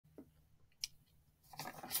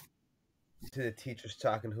to the Teachers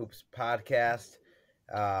Talking Hoops podcast,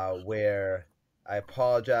 where I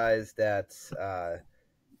apologize that,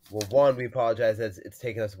 we apologize that it's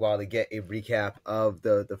taken us a while to get a recap of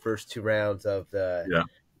the first two rounds of the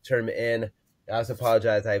tournament in. I also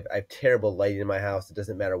apologize. I have terrible lighting in my house. It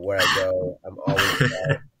doesn't matter where I go. I'm always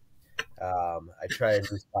dark. I try and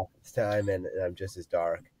do stuff this time, and I'm just as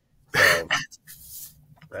dark. So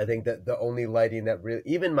I think that the only lighting that really,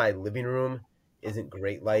 even my living room isn't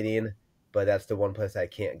great lighting, but that's the one place I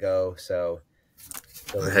can't go. So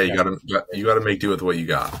hey, you gotta make do with what you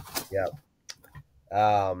got. Yeah.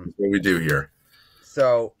 That's what we do here.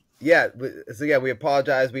 So we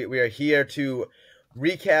apologize. We are here to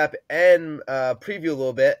recap and preview a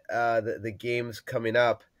little bit the games coming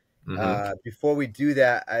up. Mm-hmm. Before we do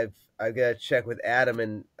that, I've got to check with Adam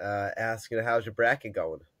and ask, how's your bracket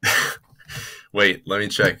going? Wait, let me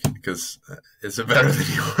check because it's better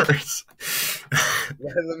than yours.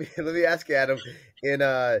 let me ask Adam in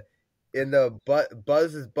the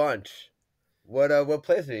Buzz's bunch. What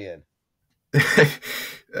place are you in?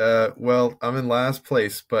 Well, I'm in last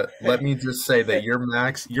place, but let me just say that your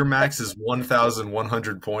max is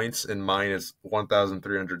 1,100 points, and mine is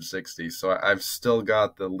 1,360. So I've still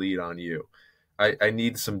got the lead on you. I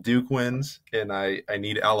need some Duke wins, and I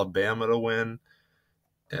need Alabama to win,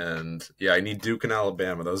 and I need Duke and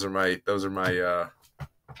Alabama. Those are my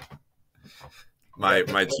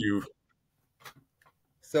my two.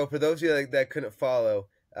 So for those of you that couldn't follow,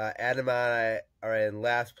 Adam and I are in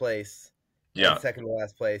last place. Yeah, second to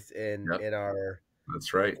last place in our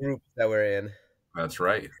that's right group that we're in. That's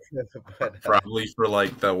right. But, probably for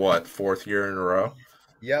like the fourth year in a row.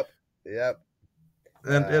 Yep.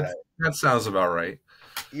 And that sounds about right.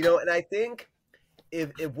 And I think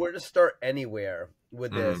if we're to start anywhere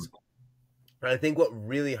with this, I think what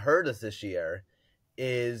really hurt us this year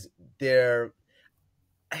is there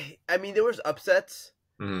was upsets,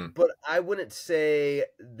 but I wouldn't say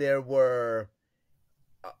there was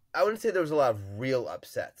a lot of real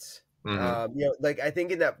upsets. I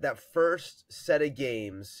think in that first set of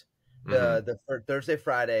games, the Thursday,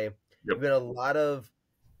 Friday, there's been a lot of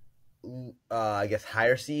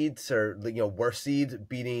higher seeds or worse seeds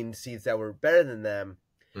beating seeds that were better than them,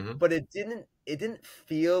 but it didn't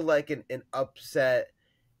feel like an upset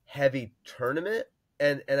heavy tournament,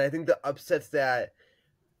 and I think the upsets that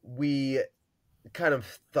we kind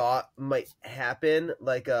of thought might happen,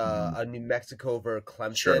 like a New Mexico over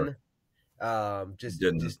Clemson, just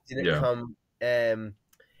didn't come, and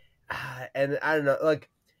I don't know,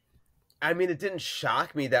 it didn't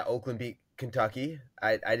shock me that Oakland beat Kentucky.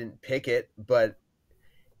 I didn't pick it, but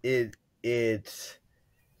I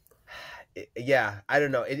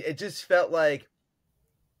don't know. It just felt like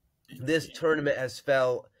this tournament has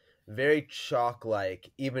felt very chalk-like,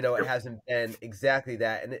 even though it hasn't been exactly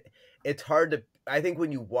that. And it's hard to, I think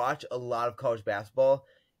when you watch a lot of college basketball,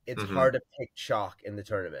 it's hard to pick chalk in the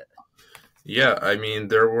tournament. Yeah,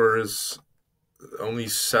 there was only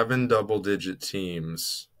 7 double-digit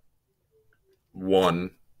teams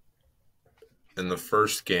won in the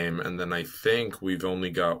first game, and then I think we've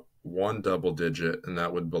only got 1 double-digit, and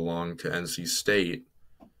that would belong to NC State,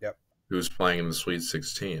 who's playing in the Sweet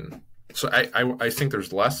 16. So I think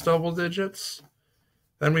there's less double digits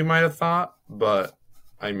than we might have thought, but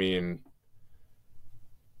I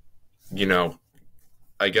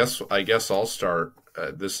guess I'll start.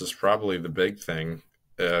 This is probably the big thing.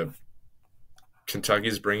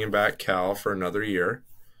 Kentucky's bringing back Cal for another year.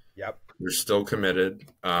 Yep, they're still committed.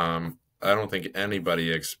 I don't think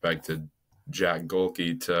anybody expected Jack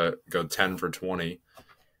Golke to go 10 for 20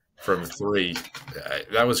 from 3.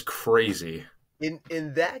 That was crazy.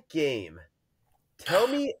 In that game, tell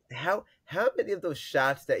me how many of those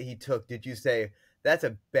shots that he took did you say that's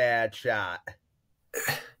a bad shot?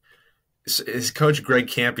 His coach Greg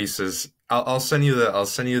Campy says, "I'll send you the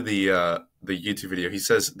YouTube video." He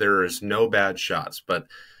says there is no bad shots, but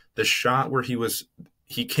the shot where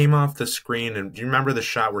he came off the screen, and do you remember the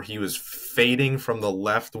shot where he was fading from the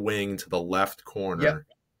left wing to the left corner?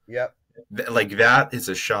 Yep. Like that is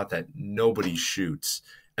a shot that nobody shoots.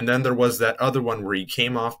 And then there was that other one where he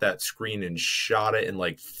came off that screen and shot it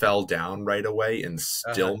and fell down right away and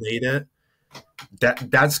still made it.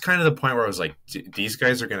 That's kind of the point where I was like, these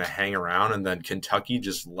guys are going to hang around, and then Kentucky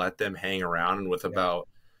just let them hang around. And with about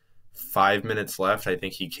 5 minutes left, I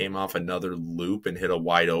think he came off another loop and hit a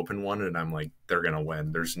wide open one. And I'm like, they're going to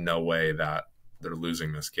win. There's no way that they're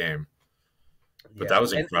losing this game. But that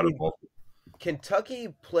was incredible.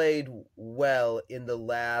 Kentucky played well in the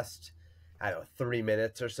last, 3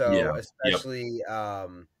 minutes or so, especially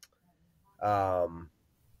I'm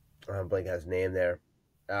blanking on his name there.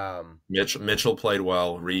 Mitchell played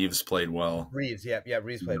well. Reeves played well. Reeves, yeah,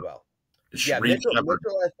 Reeves played well. Yeah, Reeves Shepard.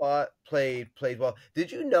 Mitchell I thought played well.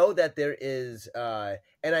 Did you know that there is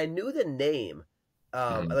and I knew the name,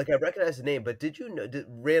 Mm-hmm. like I recognize the name, but did you know?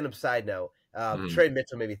 Random side note, Mm-hmm. Trey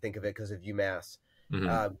Mitchell made me think of it because of UMass.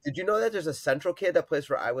 Mm-hmm. Did you know that there's a Central kid that plays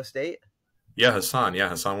for Iowa State? Yeah, Hassan. Yeah,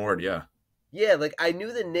 Hassan Ward. Yeah. Yeah, like I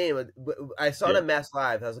knew the name. I saw it Yeah. on Mass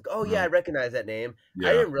Live. I was like, oh yeah, Mm-hmm. I recognize that name. I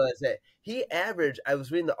Yeah. didn't realize that he averaged. I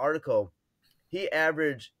was reading the article. He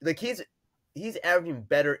averaged like he's averaging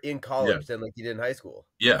better in Yeah. college than like he did in high school.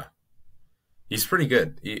 Yeah. He's pretty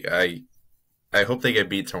good. I hope they get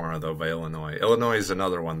beat tomorrow though by Illinois. Illinois is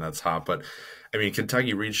another one that's hot, but I mean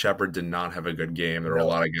Kentucky. Reed Shepard did not have a good game. There were a No,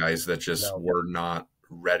 lot of guys that just no. were not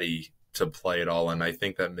ready to play at all, and I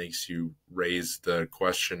think that makes you raise the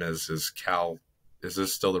question: is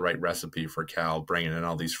this still the right recipe for Cal bringing in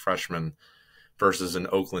all these freshmen versus an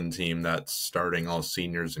Oakland team that's starting all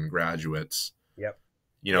seniors and graduates? Yep.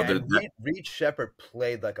 You know, Yeah, and Reed Shepard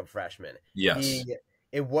played like a freshman. yes, He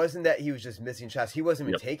it wasn't that he was just missing shots. He wasn't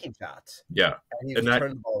even yep, taking shots. yeah, And he was and just that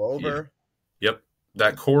turning the ball yeah. over. Yep.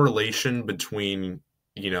 That correlation between,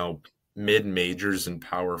 mid majors and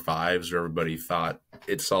power fives where everybody thought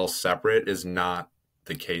it's all separate is not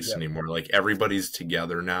the case Yep. anymore. Like everybody's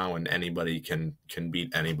together now and anybody can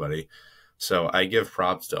beat anybody. So I give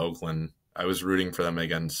props to Oakland. I was rooting for them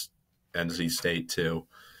against NC State too.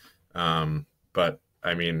 But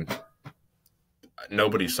I mean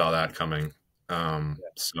nobody saw that coming.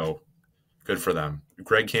 So good for them.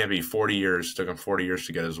 Greg Campy, 40 years, took him 40 years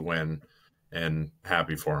to get his win, and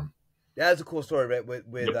happy for him. That's a cool story, right? With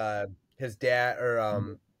Yep. his dad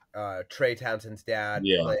or Trey Townsend's dad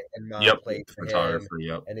Yeah. play and mom Yep. played The for him, photographer.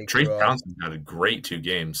 Yep. and he Trace grew up. Townsend had a great 2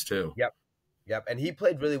 games too. Yep. Yep, and he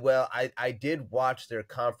played really well. I did watch their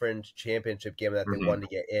conference championship game that they Hmm. won to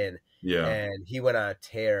get in, Yeah. and he went on a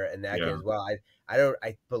tear in that game Yeah. as well.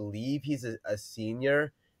 I believe he's a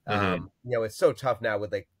senior. Hmm. It's so tough now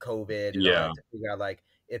with like COVID and all Yeah. that to figure out like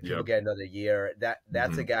if people Yep. get another year.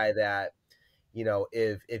 That's a Hmm. guy that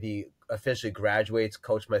if he officially graduates,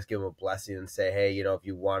 coach might give him a blessing and say, hey, if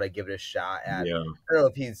you want to give it a shot at. Yeah. I don't know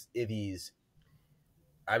if he's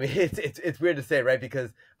I mean, it's weird to say, right?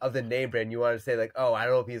 Because of the name brand, you want to say like, oh, I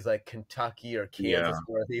don't know if he's like Kentucky or Yeah. Kansas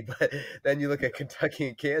worthy, but then you look at Kentucky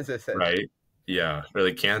and Kansas, and Right. Yeah.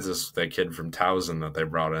 Really, Kansas, that kid from Towson that they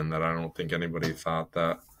brought in, that I don't think anybody thought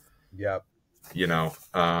that. yep. You know,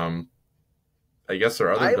 I guess there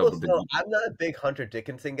are other double digit I'm not a big Hunter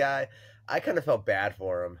Dickinson guy. I kind of felt bad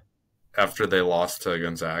for him. after they lost to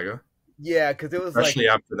Gonzaga, Yeah, because it was especially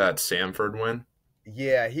like, after that Samford win.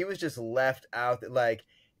 yeah, he was just left out. Like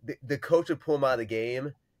the coach would pull him out of the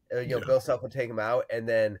game. Yeah. Bill Self would take him out, and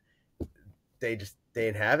then they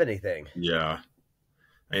didn't have anything. Yeah.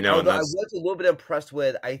 I know, and Although I that's was a little bit impressed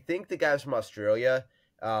with, I think the guys from Australia.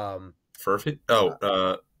 Furphy.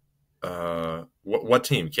 Oh, what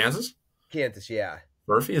team? Kansas? Kansas, yeah.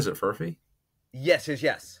 Furphy? Is it Furphy? Yes.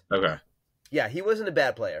 Okay. Yeah, he wasn't a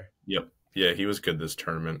bad player. Yep. Yeah, he was good this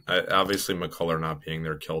tournament. Obviously, McCullough not being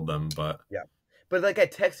there killed them, but Yeah. But like I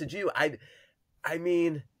texted you, I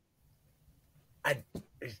mean, I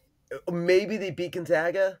maybe they beat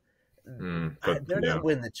Gonzaga. but They're yeah, not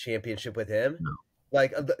winning the championship with him. no.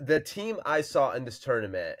 Like the team I saw in this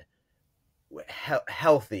tournament,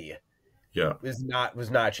 healthy, Yeah. was not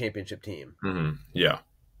a championship team. Yeah.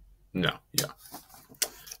 No. Yeah.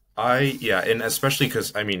 And especially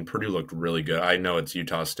because I mean Purdue looked really good. I know it's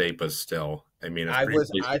Utah State, but still, I mean, if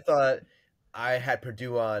Purdue I thought I had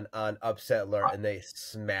Purdue on upset alert and they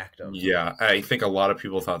smacked them. yeah, I think a lot of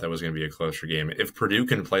people thought that was going to be a closer game. If Purdue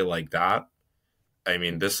can play like that, I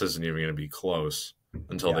mean, this isn't even going to be close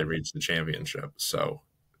until they reach the championship. So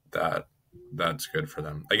that's good for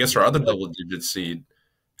them. I guess our other double-digit seed.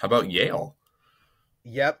 How about Yale?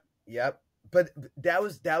 Yep. But that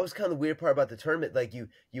was kind of the weird part about the tournament. Like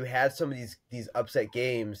you had some of these upset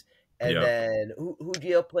games, and then who'd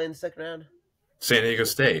Yale play in the second round? San Diego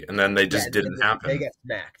State, and then they just didn't happen. They got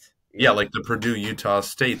smacked. Yeah, like the Purdue Utah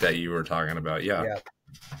State that you were talking about. Yeah.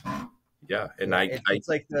 And it's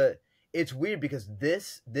like it's weird because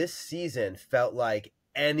this season felt like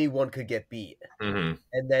anyone could get beat, and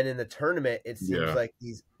then in the tournament it seems like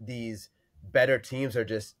these better teams are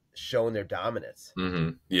just showing their dominance.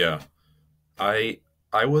 Yeah, I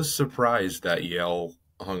was surprised that Yale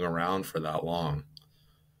hung around for that long,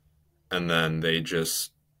 and then they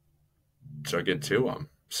just took it to them.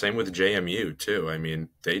 Same with JMU too. I mean,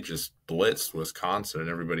 they just blitzed Wisconsin, and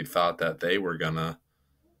everybody thought that they were gonna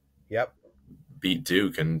beat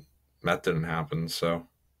Duke, and that didn't happen. So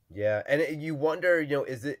yeah, and you wonder,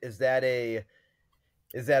 is that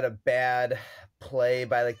is that a bad play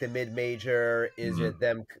by like the mid major? Is Mhm. it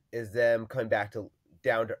them? Is them coming back to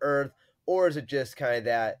down to earth, or is it just kind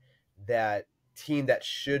of that team that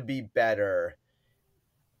should be better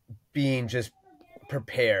being just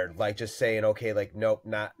prepared, like just saying, okay, like nope,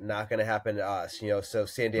 not gonna happen to us, So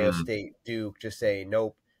San Diego Mm. State, Duke, just saying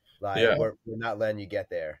nope, like Yeah. we're not letting you get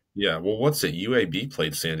there. Yeah. Well, what's it? UAB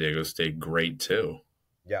played San Diego State great too.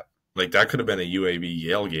 Yep, Like that could have been a UAB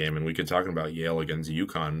Yale game, and we could talk about Yale against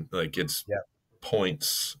UConn. Like it's yep,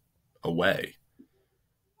 points away.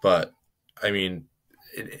 But I mean,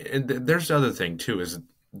 there's the other thing too is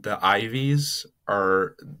the Ivies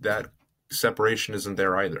are that separation isn't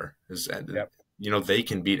there either. Is yep, they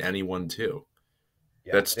can beat anyone too.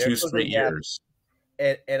 yep. That's They're two closing straight the gap, years.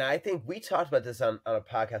 and I think we talked about this on a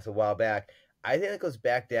podcast a while back. I think it goes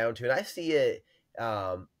back down to, and I see it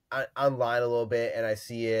online a little bit, and I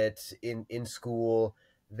see it in school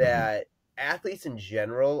Hmm. that athletes in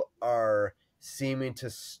general are seeming to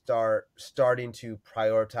starting to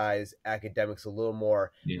prioritize academics a little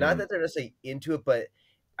more. Not Hmm. that they're necessarily into it, but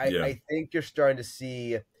Yeah. I think you're starting to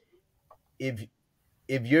see if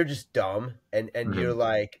if you're just dumb and Hmm. you're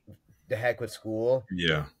like the heck with school,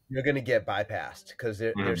 Yeah. you're going to get bypassed because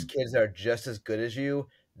there's Hmm. kids that are just as good as you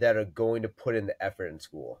that are going to put in the effort in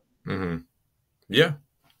school. Hmm. Yeah.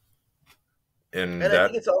 And And I that,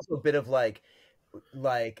 think it's also a bit of like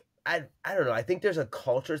I don't know. I think there's a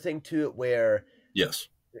culture thing to it where yes.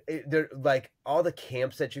 they're like all the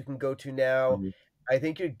camps that you can go to now. Hmm. I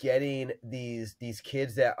think you're getting these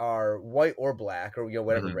kids that are white or black or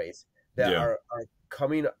whatever Hmm. race that Yeah. are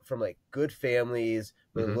coming from like good families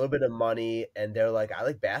with a Hmm. little bit of money, and they're like, I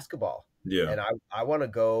like basketball, Yeah. and I want to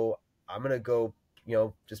go. I'm gonna go,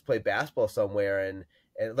 just play basketball somewhere, and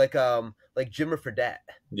like Jimmer Fredette.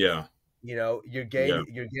 Yeah. You're Yeah.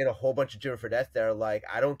 getting a whole bunch of Jimmer Fredettes that are like,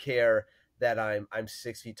 I don't care that I'm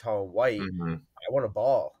 6 feet tall and white. Hmm. I want a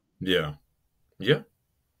ball. Yeah. Yeah.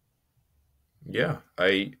 Yeah.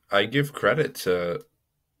 I give credit to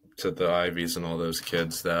the Ivies and all those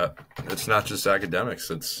kids that it's not just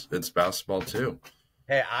academics, it's basketball too.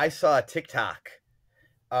 Hey, I saw a TikTok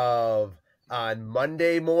of on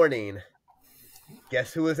Monday morning.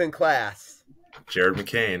 Guess who was in class? Jared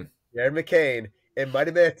McCain, Jared McCain. It might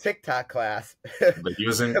have been a TikTok class, but he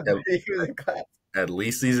was in but he was in class. at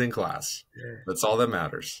least he's in class. That's all that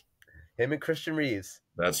matters. Him and Christian Reeves.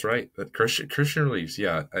 That's right. That Christian Reeves.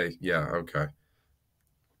 Yeah, yeah, okay.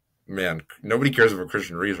 Man, nobody cares about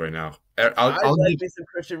Christian Reeves right now. I I'll like give. me some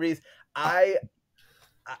Christian Reeves. I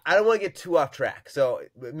don't want to get too off track, so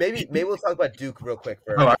maybe we'll talk about Duke real quick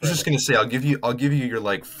Oh, I for was a just minute. gonna say I'll give you your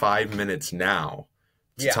like 5 minutes now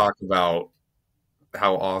to Yeah, talk about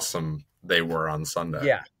how awesome they were on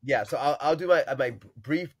Sunday. yeah. So I'll do my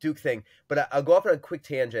brief Duke thing, but I'll go off on a quick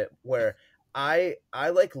tangent where I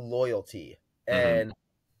like loyalty, Hmm. and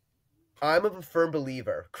I'm of a firm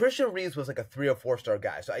believer. Christian Reeves was like a 3 or 4 star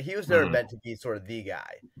guy, so he was never Hmm. meant to be sort of the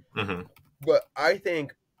guy. Hmm. But I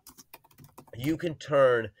think you can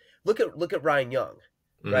turn. Look at Ryan Young,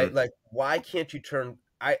 Hmm. right? Like, why can't you turn?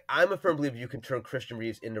 I'm a firm believer you can turn Christian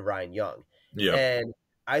Reeves into Ryan Young, Yeah. and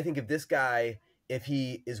I think if this guy, if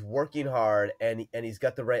he is working hard and he's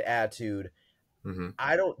got the right attitude, Hmm.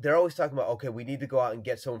 I don't. They're always talking about, okay, we need to go out and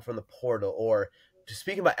get someone from the portal, or just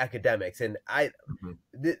speaking about academics. And Hmm.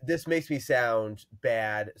 this makes me sound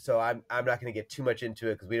bad, so I'm not going to get too much into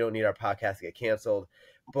it because we don't need our podcast to get canceled.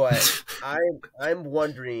 But I'm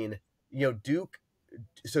wondering, Duke.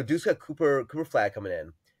 So Duke's got Cooper Flag coming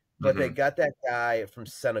in, but they Hmm. got that guy from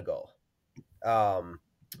Senegal, um,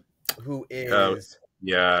 who Uh, is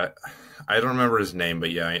yeah, I don't remember his name, but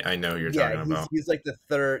yeah, I know who you're yeah, talking about. he's like the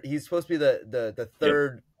third. He's supposed to be the Yep.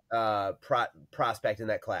 third prospect in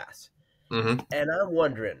that class, Hmm. and I'm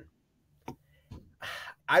wondering.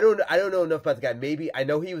 I don't know enough about the guy. Maybe I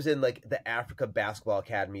know he was in like the Africa Basketball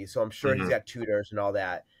Academy, so I'm sure he's Hmm. got tutors and all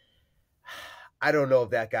that. I don't know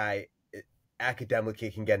if that guy academically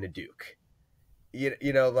can get into Duke.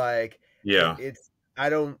 Like Yeah. it's I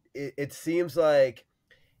don't. It seems like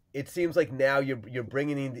now you're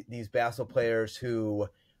bringing in these basketball players who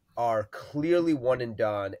are clearly one and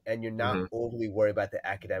done, and you're not Hmm. overly worried about the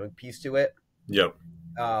academic piece to it. Yep.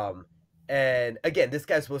 Um, and again, this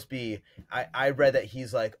guy's supposed to be. I read that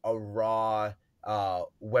he's like a raw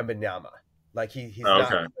Wembanyama. Like he's Oh,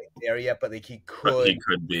 not okay. quite there yet, but like he But he could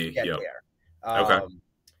could be. get Yep. there. Okay.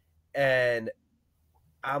 And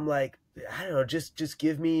I'm like, I don't know, just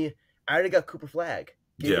give me. I already got Cooper Flag.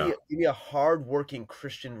 Yeah. Give me a hardworking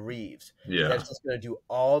Christian Reeves Yeah. that's just going to do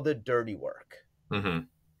all the dirty work. Hmm.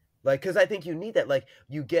 Like, because I think you need that. Like,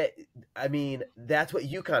 I mean, that's what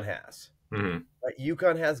UConn has. Mm-hmm. Right?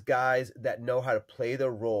 UConn has guys that know how to play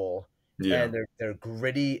their role, Yeah. and they're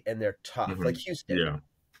gritty and they're tough, Mm-hmm. like Houston. Yeah.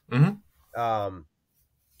 Mm-hmm. Um,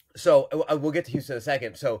 so we'll get to Houston in a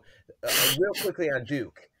second. So real quickly on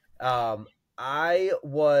Duke, um, I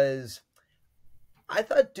was I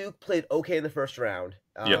thought Duke played okay in the first round.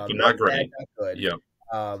 Yep. But Not not bad, great. not good.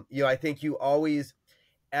 Yep. I think you always,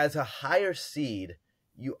 as a higher seed,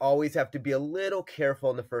 you always have to be a little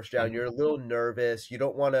careful in the first round. Mm-hmm. You're a little nervous. You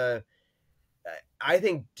don't want to. I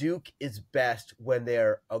think Duke is best when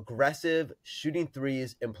they're aggressive, shooting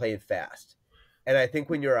threes, and playing fast. And I think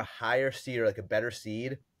when you're a higher seed or like a better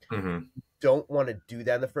seed, Mm-hmm. don't want to do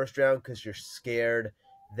that in the first round because you're scared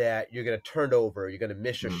that you're going to turn over, you're going to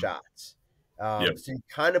miss your Mm-hmm. shots. Yep. So you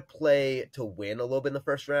kind of play to win a little bit in the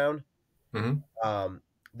first round. Mm-hmm. Um,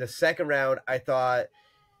 the second round, I thought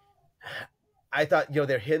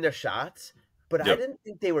they're hitting their shots, but I Yep. didn't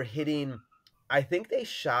think they were hitting. I think they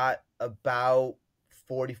shot about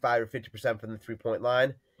 45 or 50% from the 3-point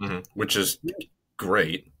line, Mm-hmm. Which is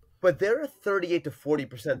great. but they're a 38 to 40%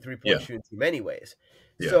 3-point Yeah. shooting team, anyways.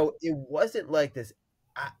 Yeah. So it wasn't like this.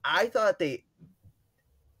 I thought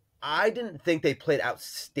I didn't think they played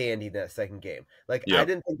outstanding that second game. Like I Yep.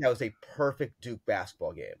 didn't think that was a perfect Duke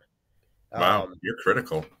basketball game. Wow. Um, You're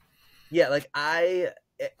critical. yeah,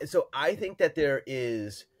 so I think that there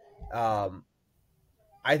is, I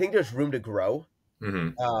think there's room to grow.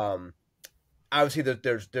 Mm-hmm. Obviously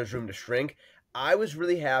there's room to shrink. I was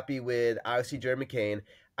really happy with obviously Jerry McCain.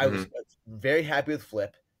 I was Mm-hmm. very happy with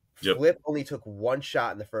Flip. Yep. Flip only took one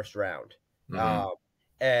shot in the first round, Mm-hmm.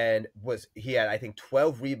 and he had I think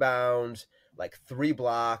 12 rebounds, like 3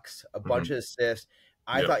 blocks, a bunch Mm-hmm. of assists.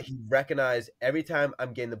 I Yep. thought he recognized every time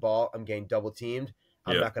I'm getting the ball, I'm getting double teamed.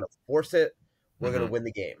 I'm Yep. not going to force it. We're going Mm-hmm. to win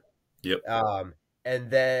the game. Yep.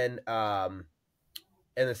 And then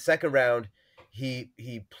in the second round, he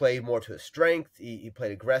played more to his strength. He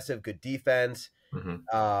played aggressive, good defense.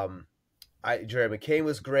 Mm-hmm. Jerry McCain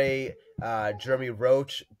was great. Jeremy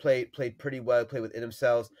Roach played pretty well. Played within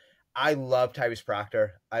himself. I love Tyrese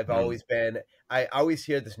Proctor. Mm-hmm. I always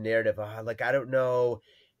hear this narrative. Like I don't know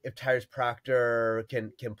if Tyrese Proctor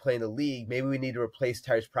can play in the league. Maybe we need to replace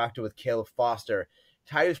Tyrese Proctor with Caleb Foster.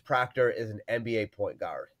 Tyrese Proctor is an NBA point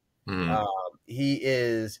guard. Mm-hmm. Um,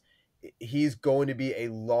 he's going to be a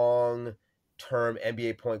long-term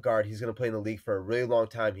NBA point guard. He's going to play in the league for a really long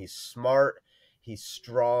time. He's smart. He's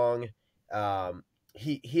strong.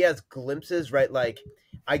 He has glimpses, right? Like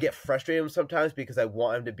I get frustrated with him sometimes because I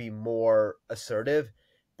want him to be more assertive,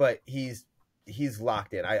 but he's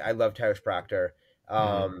locked in. I love Tyrese Proctor.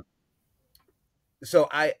 Mm-hmm. So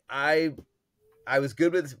I was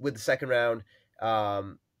good with the second round.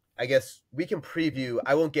 I guess we can preview.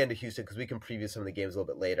 I won't get into Houston because we can preview some of the games a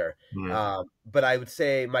little bit later. Mm-hmm. But I would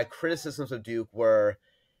say my criticisms of Duke were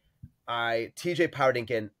TJ Power didn't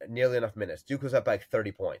get nearly enough minutes. Duke was up by like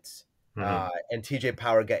 30 points. Mm-hmm. And TJ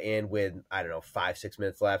Power got in with, I don't know, 5-6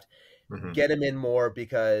 minutes left. Mm-hmm. Get him in more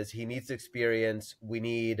because he needs experience. We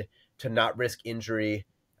need to not risk injury.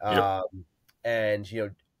 Yep. And,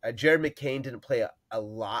 Jared McCain didn't play a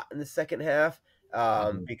lot in the second half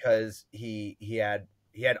Mm-hmm. because he had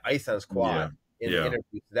ice on his Yeah. quad in the Yeah.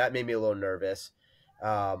 interview. So that made me a little nervous.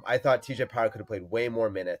 I thought TJ Power could have played way more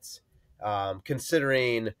minutes,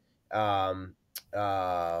 considering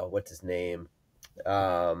what's his name?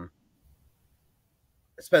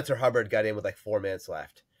 Spencer Hubbard got in with like 4 minutes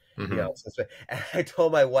left. Mm-hmm. And I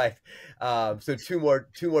told my wife, so two more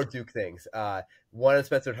Duke things. One on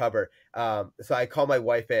Spencer Hubbard. So I call my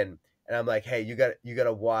wife in and I'm like, hey, you got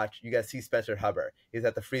to see Spencer Hubbard. He's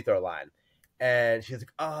at the free throw line. And she's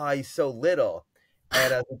like, oh, he's so little.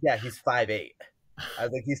 And I was like, yeah, he's 5'8". I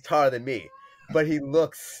was like, he's taller than me, but he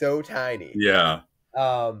looks so tiny. Yeah.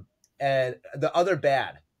 And the other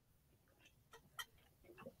bad,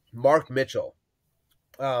 Mark Mitchell.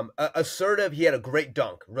 Assertive. He had a great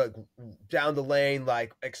dunk down the lane,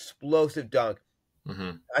 like explosive dunk.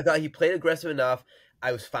 Mm-hmm. I thought he played aggressive enough.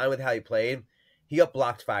 I was fine with how he played. He got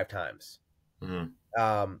blocked 5 times.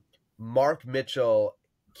 Mm-hmm. Mark Mitchell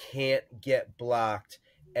can't get blocked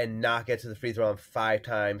and not get to the free throw line 5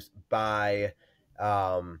 times by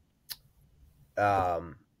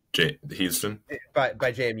Houston. by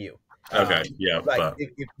JMU. Okay, yeah, like but if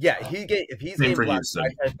he's same getting for blocked Houston.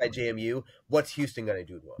 5 times by JMU, what's Houston going to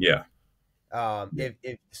do to him? Yeah.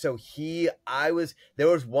 There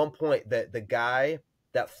was one point that the guy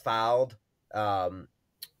that fouled,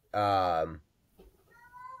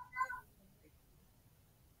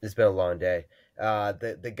 it's been a long day.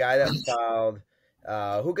 The guy that fouled,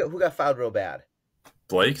 who got fouled real bad?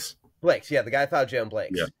 Blake's, yeah, the guy fouled Jalen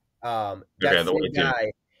Blake's. Yeah. That Okay, the same white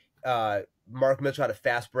guy, Mark Mitchell had a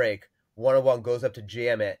fast break, one-on-one, goes up to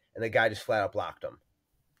jam it, and the guy just flat out blocked him.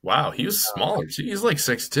 Wow, he was smaller. He's like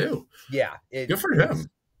 6'2". Yeah, Good for him.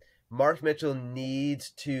 Mark Mitchell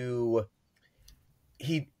needs to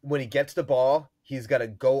when he gets the ball, he's got to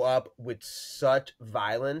go up with such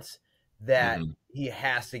violence that he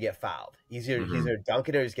has to get fouled. He's either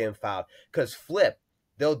dunking or he's getting fouled. Because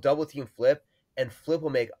they'll double team Flip, and Flip will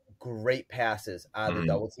make great passes out of the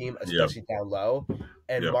double team, especially down low.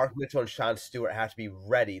 And Mark Mitchell and Sean Stewart have to be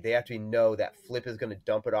ready. They have to know that Flip is going to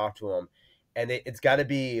dump it off to him, and it's got to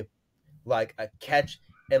be like a catch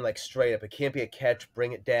and like straight up. It can't be a catch,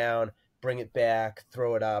 bring it down, bring it back,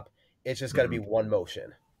 throw it up. It's just got to be one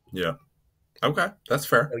motion. Yeah. Okay, that's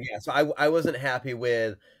fair. So, yeah, so I wasn't happy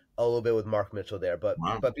with a little bit with Mark Mitchell there, but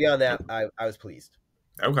beyond that, I was pleased.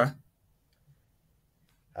 Okay.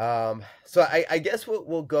 So I guess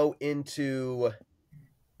we'll go into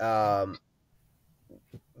I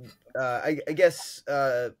guess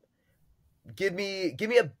give me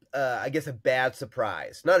a I guess a bad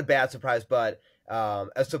surprise. Not a bad surprise, but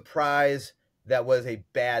a surprise that was a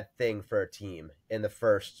bad thing for a team in the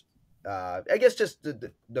first I guess just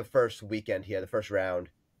the first weekend here, the first round,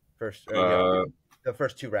 the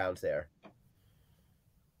first 2 rounds there.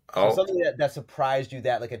 So something that surprised you,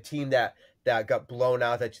 that like a team that got blown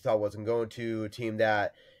out that you thought wasn't going to, a team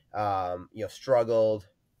that struggled.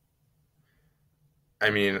 I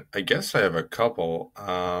mean, I guess I have a couple.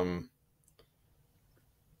 I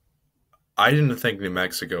didn't think New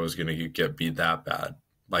Mexico was going to get beat that bad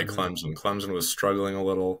by Clemson. Clemson was struggling a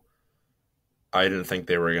little. I didn't think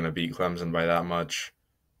they were going to beat Clemson by that much.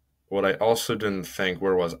 What I also didn't think,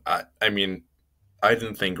 I mean, I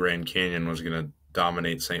didn't think Grand Canyon was going to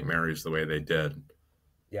dominate St. Mary's the way they did.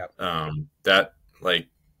 Yeah. That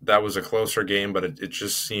was a closer game, but it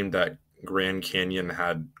just seemed that Grand Canyon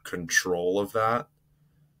had control of that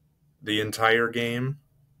the entire game.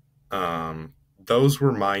 Those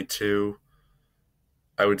were my 2.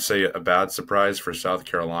 I would say a bad surprise for South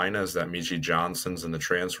Carolina is that Michi Johnson's in the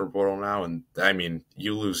transfer portal now, and I mean,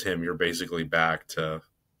 you lose him, you're basically back to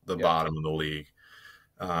the bottom of the league.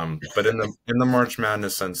 But in the March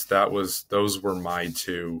Madness sense, those were my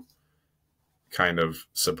 2 kind of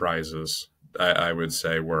surprises. I would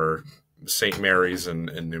say were St. Mary's and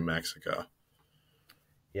New Mexico.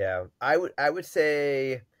 Yeah, I would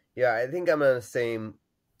say, yeah, I think I'm on the same.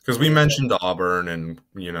 Because we mentioned Auburn and,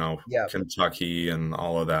 Kentucky and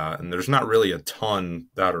all of that, and there's not really a ton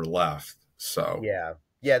that are left. So yeah,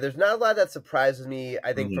 there's not a lot that surprises me,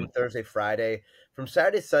 I think, from Thursday, Friday. From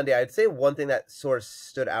Saturday, Sunday, I'd say one thing that sort of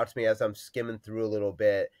stood out to me as I'm skimming through a little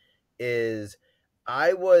bit is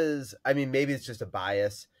maybe it's just a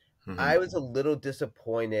bias. I was a little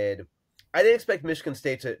disappointed. I didn't expect Michigan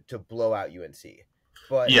State to blow out UNC.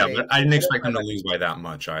 But but I didn't expect them to lose by that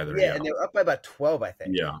much either. Yeah, and they were up by about 12, I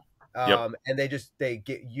think. Yeah. And they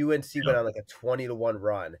get UNC went on like a 20-1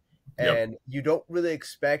 run. And you don't really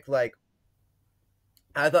expect, like,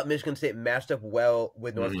 I thought Michigan State matched up well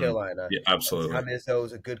with North Carolina. Yeah, absolutely. Tom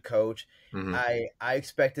Izzo's a good coach. I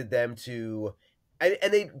expected them to,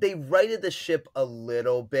 and they righted the ship a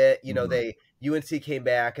little bit. UNC came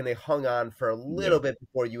back and they hung on for a little bit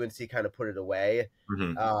before UNC kind of put it away.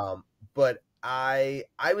 But I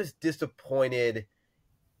was disappointed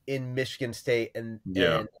in Michigan State, and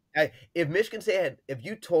if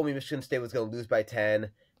you told me Michigan State was going to lose by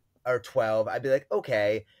 10 or 12, I'd be like,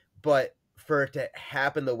 okay, but for it to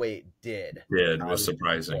happen the way it was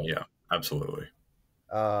surprising. Yeah, absolutely.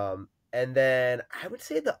 And then I would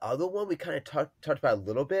say the other one we kind of talked about a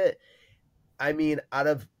little bit. I mean,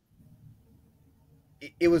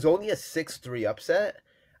 it was only a 6-3 upset.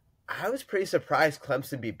 I was pretty surprised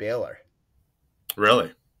Clemson beat Baylor.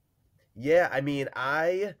 Really? Yeah, I mean,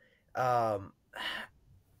 I don't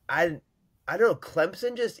know.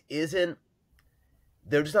 Clemson just isn't.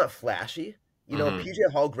 They're just not flashy.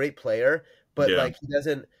 PJ Hall, great player, but like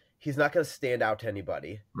he's not going to stand out to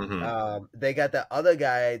anybody. They got that other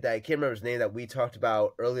guy that I can't remember his name that we talked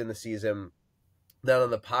about early in the season, not on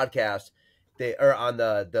the podcast.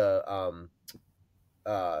 On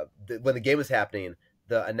when the game was happening,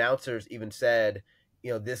 the announcers even said,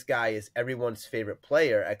 this guy is everyone's favorite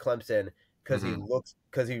player at Clemson because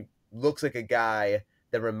he looks like a guy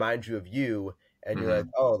that reminds you of you. And you're like,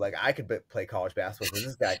 oh, like I could play college basketball because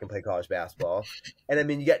this guy can play college basketball. And I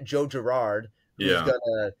mean, you got Joe Girard, who's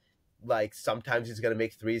gonna, like, sometimes he's gonna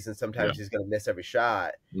make threes and sometimes he's gonna miss every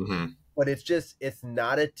shot. But it's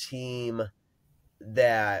not a team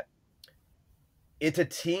that. It's a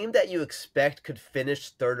team that you expect could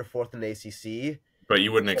finish 3rd or 4th in the ACC, but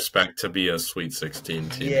you wouldn't expect to be a Sweet 16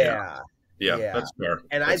 team. Yeah, that's fair.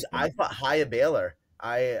 And I thought high of Baylor.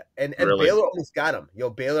 And Really? Baylor almost got him.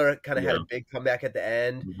 Baylor kind of had a Yeah. big comeback at the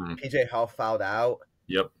end. Hmm. PJ Hall fouled out.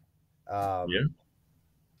 Yep. Um, Yeah.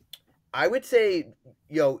 I would say,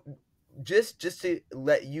 you know, just to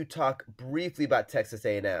let you talk briefly about Texas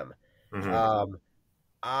A&M. Hmm. Um,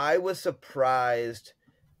 I was surprised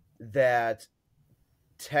that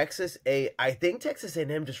I think Texas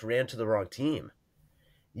A&M just ran to the wrong team.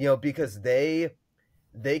 Because they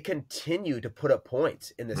continue to put up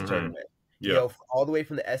points in this Hmm. tournament. Yeah. All the way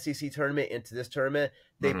from the SEC tournament into this tournament,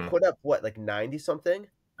 they Hmm. put up what, like 90 something?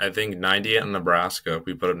 I think 98 in Nebraska.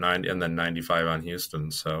 We put up 90 and then 95 on Houston.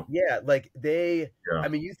 So Yeah, like yeah. I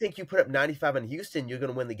mean, you think you put up 95 on Houston, you're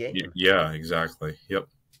going to win the game. Yeah, exactly. Yep.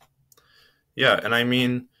 Yeah, and I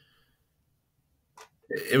mean,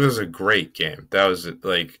 it was a great game. That was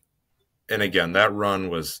like, and again, that run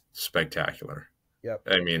was spectacular. Yep.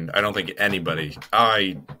 I mean, I don't think anybody.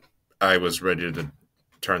 I was ready to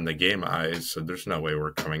turn the game. I said, "There's no way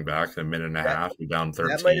we're coming back in a minute and a That half. We're down that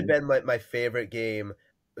might have 13." been my favorite game.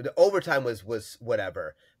 The overtime was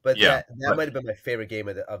whatever, but Yeah, that but might have been my favorite game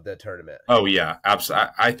of the tournament. oh yeah, absolutely.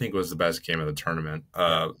 I think it was the best game of the tournament,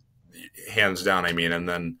 Yeah. hands down. I mean, and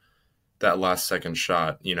then that last second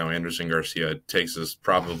shot, Anderson Garcia takes us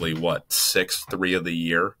probably what sixth three of the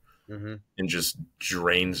year Hmm. and just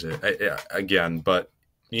drains it again. But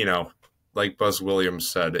you know, like Buzz Williams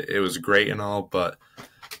said, it was great and all, but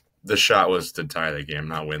the shot was to tie the game,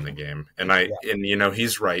 not win the game. Yeah. And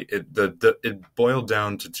he's right. It boiled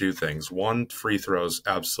down to two things. One, free throws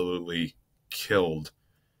absolutely killed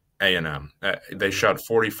A&M. They Hmm. shot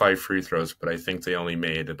 45 free throws, but I think they only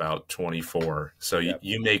made about 24. So Yep.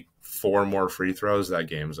 you make four more free throws, that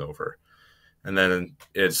game's over. And then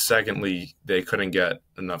it's secondly, they couldn't get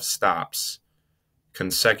enough stops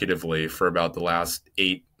consecutively for about the last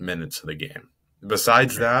 8 minutes of the game.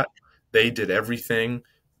 Besides that, they did everything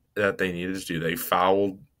that they needed to do. They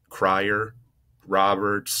fouled Cryer,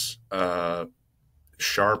 Roberts,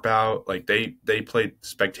 Sharp out. Like they played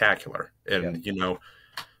spectacular, Yep. and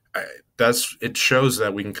it shows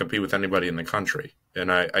that we can compete with anybody in the country.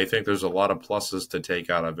 And I think there's a lot of pluses to take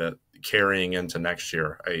out of it carrying into next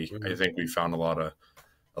year. I Hmm. think we found a lot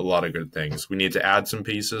of good things. We need to add some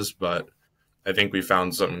pieces, but I think we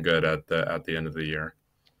found something good at the end of the year.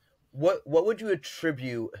 What would you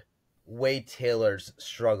attribute Wade Taylor's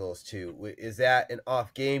struggles to? Is that an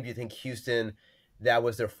off game? Do you think Houston, that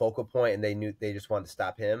was their focal point and they knew they just wanted to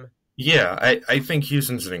stop him? Yeah, I think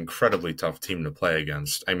Houston's an incredibly tough team to play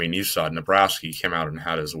against. I mean, you saw Nebraska came out and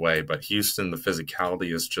had his way, but Houston, the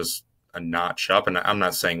physicality is just a notch up. And I'm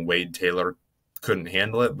not saying Wade Taylor couldn't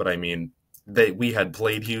handle it, but I mean, we had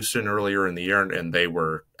played Houston earlier in the year, and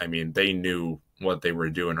they knew what they were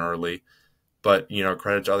doing early. But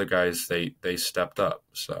credit to other guys, they stepped up.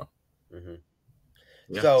 So Hmm.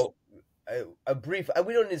 yeah. So, a brief.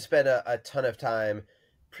 We don't need to spend a ton of time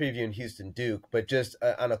previewing Houston Duke, but just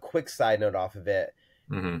on a quick side note off of it,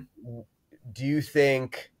 Hmm. do you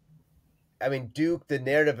think? I mean, Duke. The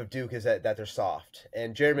narrative of Duke is that they're soft,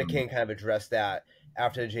 and Jared Hmm. McCain kind of addressed that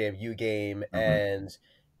after the JMU game, Hmm. and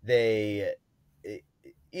they,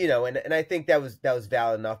 and I think that was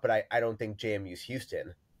valid enough, but I don't think JMU's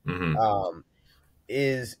Houston. Hmm. Um,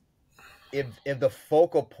 is if the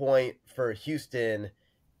focal point for Houston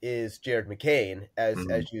is Jared McCain, Hmm.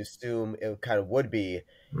 as you assume it kind of would be,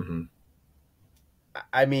 Hmm.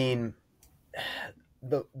 I mean,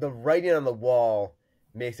 the writing on the wall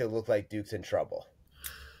makes it look like Duke's in trouble.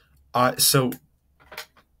 So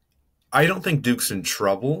I don't think Duke's in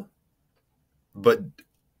trouble, but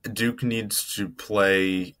Duke needs to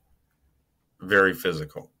play very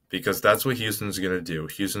physical because that's what Houston's going to do.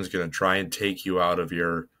 Houston's going to try and take you out of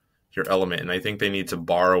your element, and I think they need to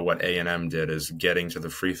borrow what A&M did, is getting to the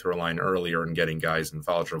free throw line earlier and getting guys in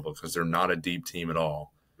foul trouble because they're not a deep team at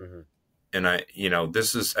all. Hmm. And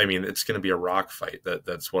it's going to be a rock fight.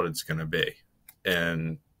 That's what it's going to be,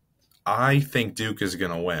 and I think Duke is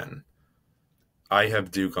going to win. I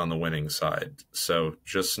have Duke on the winning side. So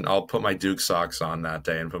I'll put my Duke socks on that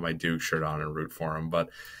day and put my Duke shirt on and root for them. But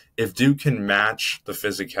if Duke can match the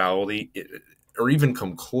physicality or even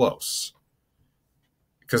come close,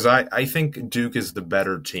 because I think Duke is the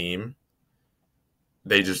better team,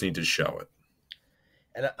 they just need to show it.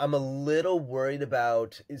 And I'm a little worried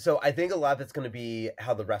about. So I think a lot of it's going to be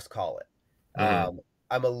how the refs call it. Mm-hmm.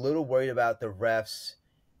 I'm a little worried about the refs.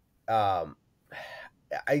 Um,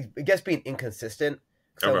 I guess being inconsistent,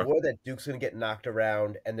 because I'm Okay. worried that Duke's going to get knocked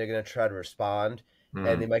around and they're going to try to respond, and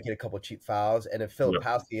Mm-hmm. they might get a couple cheap fouls. And if Yep.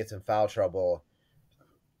 Filipowski gets in foul trouble,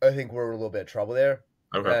 I think we're in a little bit of trouble there.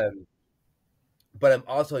 Okay. Um, but I'm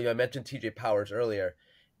also, I mentioned TJ Powers earlier,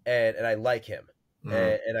 and I like him,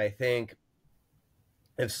 Mm-hmm. and I think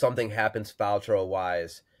if something happens foul trouble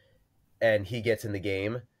wise and he gets in the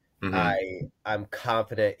game, Hmm. I'm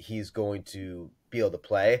confident he's going to be able to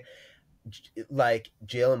play. Like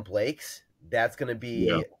Jalen Blake's, that's going to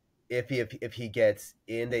Yeah. be if he gets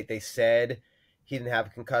in. They said he didn't have a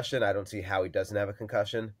concussion. I don't see how he doesn't have a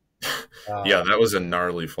concussion. Yeah, that Um, was a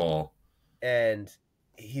gnarly fall. and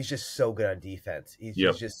he's just so good on defense. He's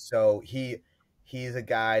Yep. just he's a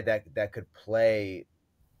guy that could play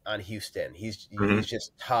on Houston. Hmm. He's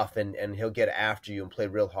just tough and he'll get after you and play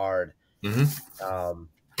real hard. Hmm. Um,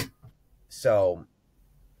 so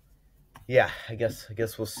yeah, I guess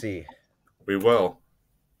we'll see. We will.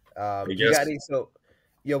 I Do you got guess. any? So,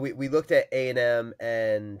 we looked at A&M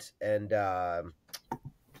and so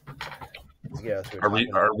we were talking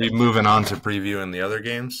Are about. we moving on to previewing the other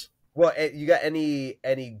games? Well, you got any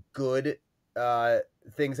good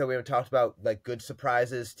things that we haven't talked about, like good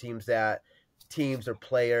surprises, teams or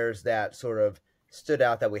players that sort of stood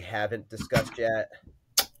out that we haven't discussed yet?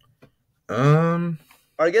 Um.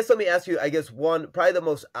 Or I guess let me ask you. I guess probably the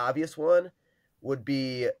most obvious one would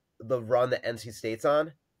be the run that NC State's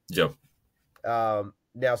on. Yep.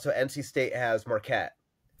 Now, so NC State has Marquette.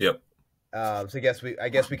 Yep. So I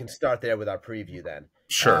guess we can start there with our preview then.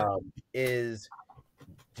 Sure. Is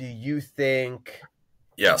Do you think?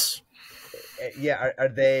 Yes. Yeah, are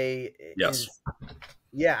they? Yes.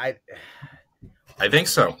 Yeah, I think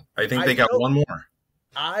so. I think I they you got know one more.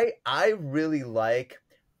 I really like.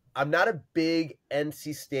 I'm not a big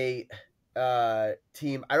NC State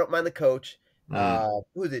team. I don't mind the coach. Mm.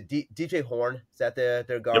 Who is it? DJ Horn, is that their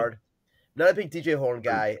Yep. guard? Not a big DJ Horn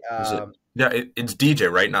guy. Is it? Yeah, it's DJ,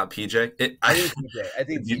 right? Not PJ. I think it's DJ. I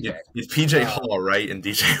think it's DJ. It's PJ Uh, Hall, right? And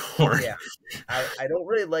DJ Horn. yeah, I don't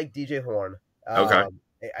really like DJ Horn. Okay.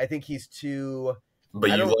 I think he's too.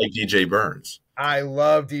 But I you don't. like DJ Burns. I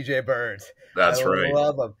love DJ Burns. I That's right.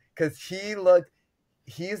 love him because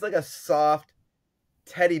he's like a soft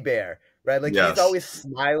teddy bear, right? Like he's Yes. always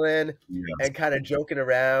smiling Yes. and kind of joking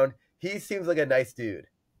around. He seems like a nice dude.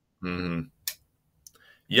 Hmm.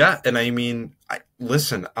 Yeah, and I mean,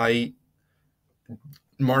 listen,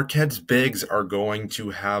 Marquette's bigs are going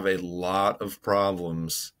to have a lot of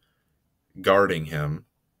problems guarding him,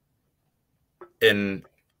 and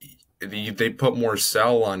they put more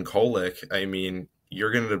cell on Kolick. I mean,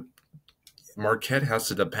 Marquette has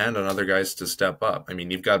to depend on other guys to step up. I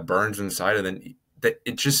mean, you've got Burns inside, and then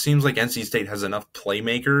it just seems like NC State has enough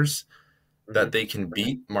playmakers Hmm. that they can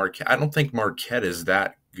beat Marquette. I don't think Marquette is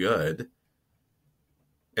that good.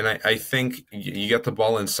 And I think you get the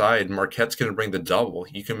ball inside, Marquette's going to bring the double.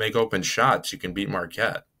 You can make open shots. You can beat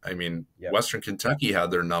Marquette. I mean, Yep. Western Kentucky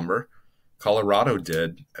had their number. Colorado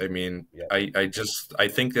did. I mean, Yep. I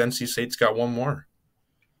think NC State's got one more.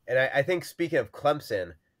 And I think speaking of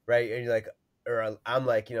Clemson, right? And you're like, or I'm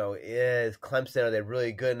like, is Clemson, are they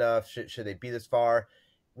really good enough? Should they be this far?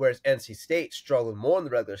 Whereas NC State struggled more in the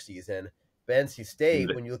regular season, but NC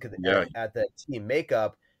State, when you look at Yeah. at the team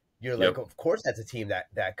makeup, you're like, Yep. of course, that's a team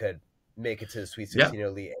that could make it to the Sweet Yeah. 16 or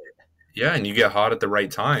Elite Eight. Yeah, and you get hot at the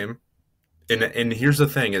right time. And here's the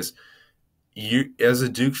thing is you as a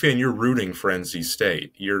Duke fan, you're rooting for NC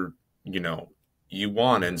State. You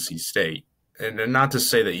want NC State. And not to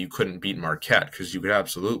say that you couldn't beat Marquette, because you could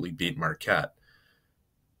absolutely beat Marquette.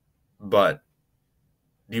 But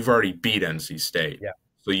you've already beat NC State. Yeah.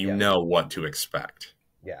 So you Yeah. know what to expect.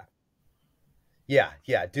 Yeah.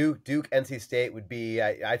 Yeah. Duke, NC State would be.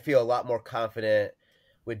 I feel a lot more confident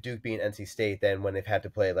with Duke being NC State than when they've had to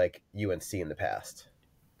play like UNC in the past.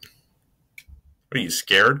 Are you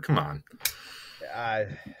scared? Come on. Uh,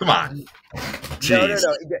 Come on. no, Jeez.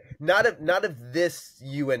 not of this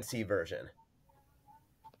UNC version.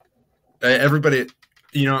 Everybody,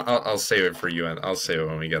 I'll save it for you, and I'll save it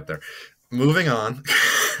when we get there. Moving on.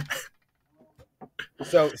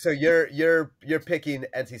 So you're picking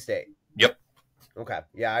NC State. Yep. Okay.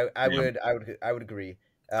 Yeah, I would agree.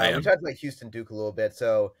 I We am. talked about Houston Duke a little bit,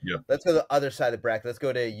 so Yep. let's go to the other side of the bracket. Let's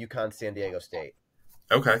go to UConn San Diego State.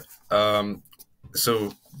 Okay.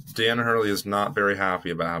 So Dan Hurley is not very happy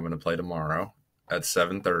about having to play tomorrow at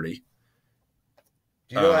 7:30.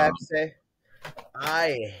 Do you know what I have to say?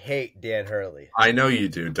 I hate Dan Hurley. I know you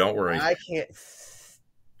do. Don't worry. I can't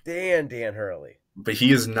stand Dan Hurley. But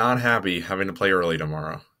he is not happy having to play early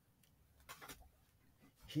tomorrow.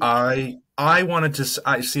 I wanted to.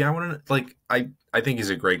 I want to I think he's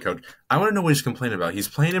a great coach. I want to know what he's complaining about. He's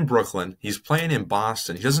playing in Brooklyn. He's playing in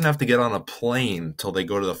Boston. He doesn't have to get on a plane till they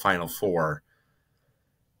go to the Final Four.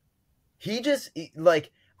 He just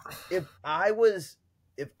like if I was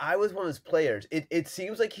one of his players, it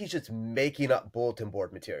seems like he's just making up bulletin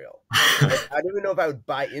board material. Like, I don't even know if I would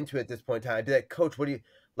buy into it at this point in time. I'd be like, Coach, what do you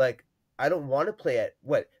like? I don't want to play at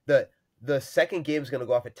what the second game is going to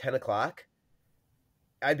go off at 10 o'clock.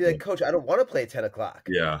 I'd be like, Coach, I don't want to play at 10 o'clock.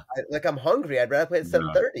 Yeah. I'm hungry. I'd rather play at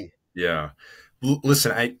 7:30. Yeah.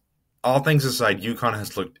 Listen, all things aside, UConn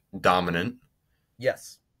has looked dominant.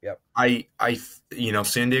 Yes. Yep.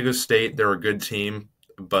 San Diego State, they're a good team,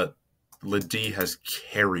 but Ledee has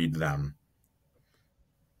carried them.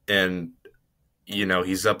 And,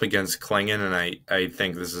 he's up against Klingon, and I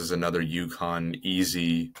think this is another UConn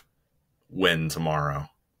easy win tomorrow.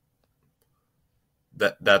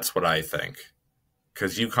 That's what I think.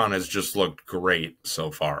 Because UConn has just looked great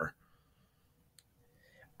so far.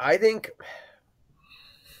 I think,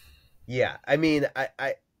 yeah. I mean,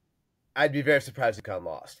 I'd be very surprised if UConn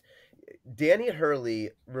lost. Danny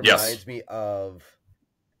Hurley reminds me of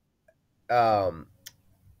Bill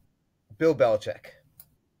Belichick.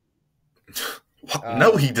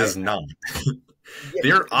 No, he does not.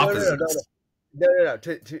 They're opposites. No.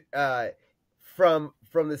 From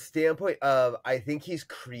the standpoint of, I think he's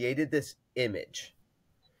created this image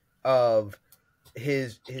of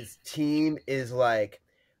his team is like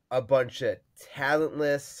a bunch of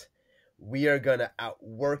talentless. We are gonna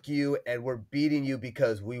outwork you, and we're beating you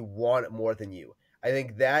because we want it more than you. I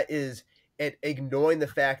think that is, and ignoring the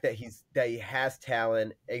fact that he has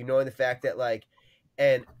talent, ignoring the fact that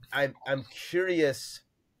and I'm curious.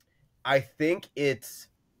 I think it's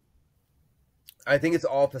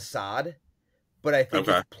all facade, but I think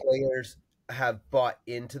his players have bought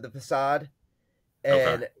into the facade,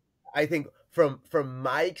 and I think from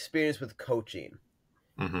my experience with coaching,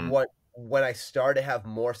 when I started to have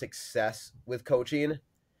more success with coaching,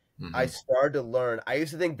 I started to learn. I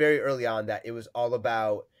used to think very early on that it was all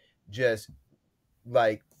about just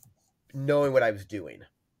knowing what I was doing.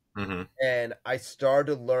 And I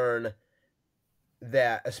started to learn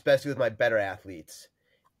that, especially with my better athletes,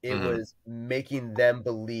 it was making them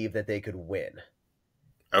believe that they could win.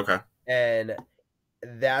 Okay. And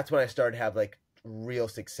that's when I started to have real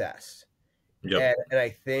success. Yep. And I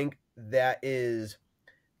think that is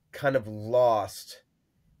kind of lost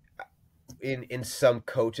in some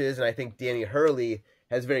coaches. And I think Danny Hurley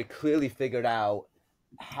has very clearly figured out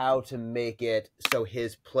how to make it so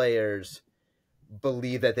his players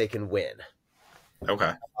believe that they can win.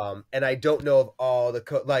 Okay. And I don't know of all the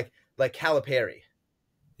like Calipari.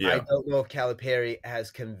 Yeah. I don't know if Calipari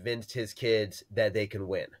has convinced his kids that they can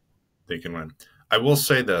win. They can win. I will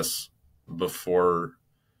say this before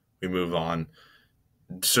we move on.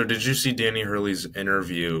 So did you see Danny Hurley's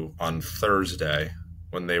interview on Thursday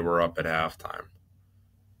when they were up at halftime?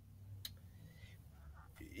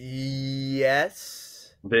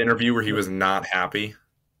 Yes. The interview where he was not happy?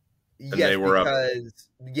 And yes, they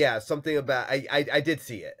were something about I did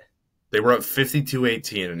see it. They were up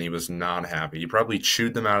 52-18 and he was not happy. He probably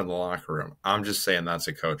chewed them out of the locker room. I'm just saying that's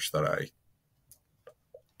a coach that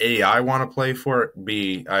I want to play for.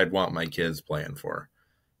 B, I'd want my kids playing for.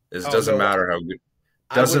 It doesn't matter how good.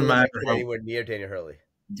 Doesn't matter how anywhere near Danny Hurley.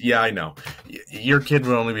 Yeah, I know. Your kid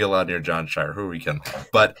would only be allowed near John Shire. Who are we kidding?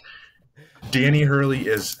 But Danny Hurley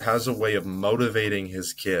has a way of motivating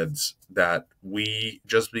his kids that we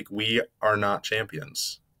are not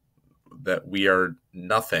champions, that we are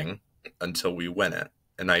nothing until we win it.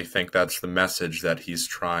 And I think that's the message that he's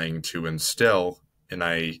trying to instill. And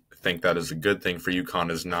I think that is a good thing for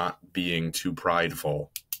UConn, is not being too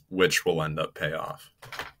prideful, which will end up pay off.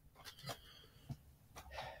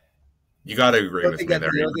 You got to agree with me there.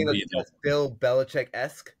 You don't think that's Bill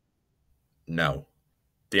Belichick-esque? No.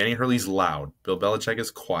 Danny Hurley's loud. Bill Belichick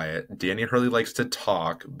is quiet. Danny Hurley likes to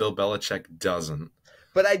talk. Bill Belichick doesn't.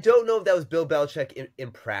 But I don't know if that was Bill Belichick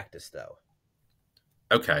in practice, though.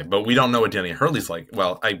 Okay, but we don't know what Danny Hurley's like.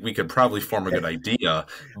 Well, we could probably form a good idea,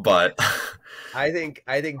 but I think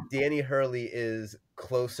Danny Hurley is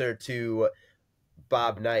closer to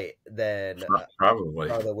Bob Knight than probably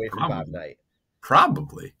farther away from Bob Knight.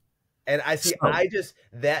 Probably. And I see. So,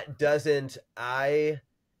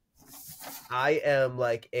 I am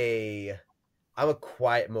I'm a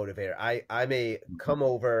quiet motivator. I'm a come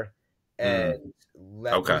over and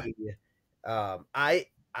let me.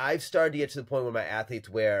 I've started to get to the point with my athletes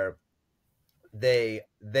where they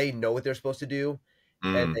know what they're supposed to do,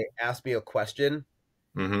 and they ask me a question,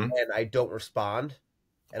 and I don't respond,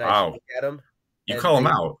 and I look at them. You call them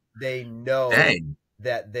out. They know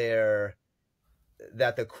that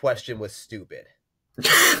that the question was stupid.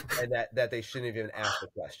 And that they shouldn't even ask the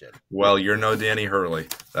question. Well, you're no Danny Hurley,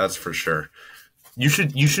 that's for sure. You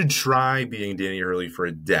should try being Danny Hurley for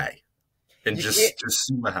a day, and just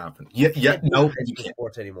see what happens. No, you can't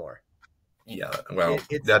sports anymore. Yeah, well,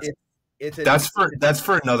 that's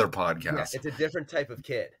for another podcast. Yeah, it's a different type of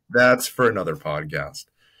kid. That's for another podcast.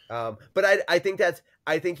 But I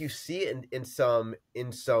think you see it in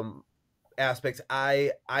some aspects.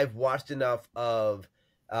 I've watched enough of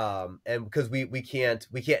and because we can't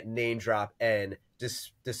name drop and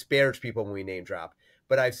disparage people when we name drop,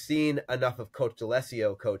 but I've seen enough of Coach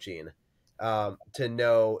D'Alessio coaching to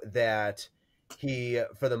know that he,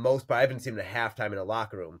 for the most part, I haven't seen him at halftime in a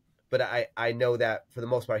locker room, but I know that for the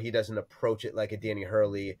most part he doesn't approach it like a Danny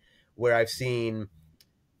Hurley, where I've seen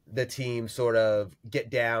the team sort of get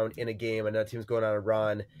down in a game, another team's going on a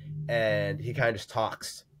run, and he kind of just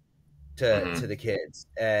talks to the kids,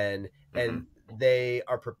 and they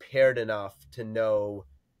are prepared enough to know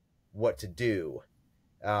what to do.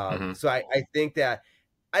 So I think that,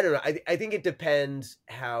 I don't know. I think it depends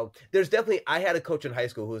how. There's definitely. I had a coach in high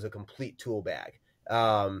school who was a complete tool bag,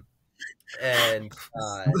 and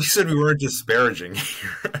you said we weren't disparaging.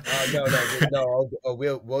 no.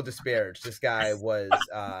 We'll disparage. This guy was.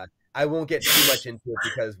 I won't get too much into it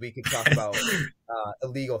because we could talk about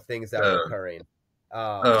illegal things that were occurring.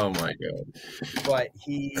 Oh my god! But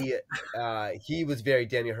he was very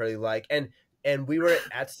Daniel Hurley like, and we were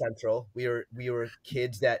at Central. We were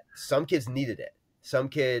kids that some kids needed it. Some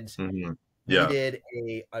kids needed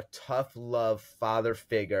a tough love father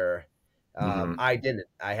figure. I didn't.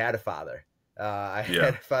 I had a father. I had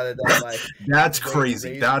a father that like. That's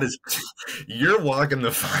crazy. That is, you're walking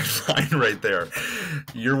the fine line right there.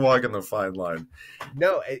 You're walking the fine line.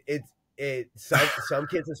 No, some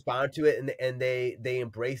kids respond to it and they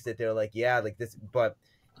embrace it. They're like, yeah, like this. But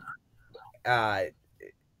I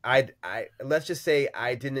let's just say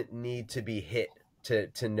I didn't need to be hit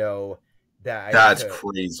to know that. That's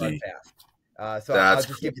crazy. So I'll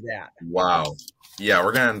just give you that. Wow. Yeah,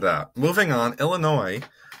 we're gonna end that. Moving on, Illinois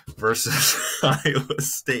versus Iowa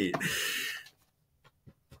State.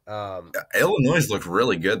 Illinois looked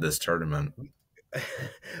really good this tournament.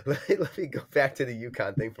 Let me go back to the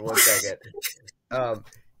UConn thing for 1 second.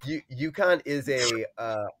 UConn is a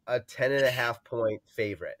 10.5 point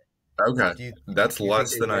favorite. Okay, that's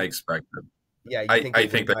less than I expected. Yeah, I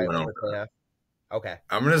think they went over. Okay,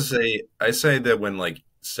 I'm gonna say they win like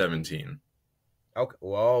 17. Okay.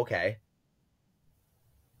 Well, okay.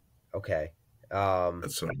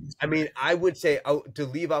 That's what I mean, I would say to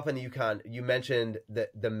leave off on the UConn. You mentioned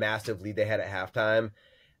the massive lead they had at halftime.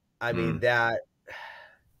 I mean that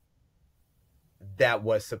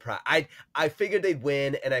was surprise. I figured they'd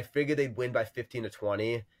win, and I figured they'd win by 15 to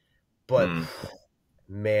 20. But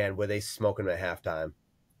man, were they smoking them at halftime?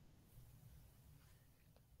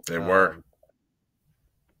 They were.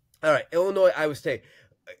 All right, Illinois, Iowa State.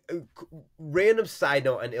 Random side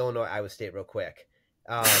note on Illinois, Iowa State, real quick.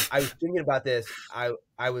 I was thinking about this.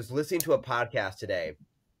 I was listening to a podcast today,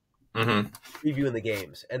 reviewing the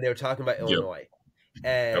games, and they were talking about Illinois.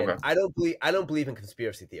 And I don't believe in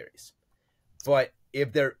conspiracy theories, but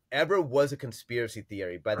if there ever was a conspiracy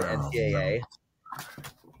theory by the NCAA,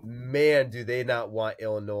 man, do they not want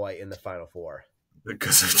Illinois in the Final Four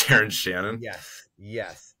because of Terrence Shannon?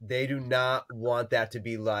 Yes, they do not want that to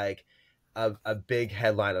be like a big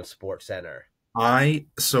headline on SportsCenter. I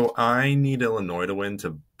need Illinois to win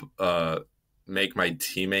to make my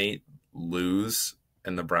teammate lose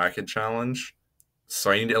in the bracket challenge. So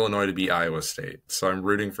I need Illinois to beat Iowa State. So I'm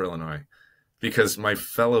rooting for Illinois because my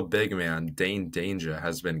fellow big man, Dane Danger,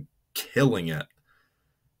 has been killing it.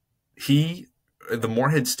 The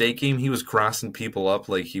Morehead State game, he was crossing people up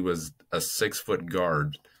like he was a 6-foot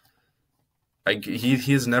guard. He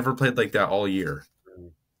has never played like that all year.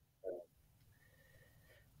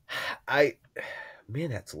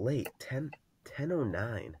 Man, that's late.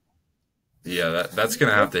 10:09. Yeah, that's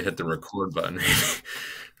gonna have to hit the record button.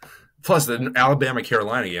 Plus, the Alabama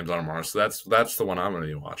Carolina game's on tomorrow, so that's the one I'm gonna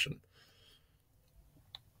be watching.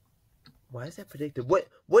 Why is that predicted?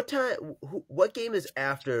 What time? What game is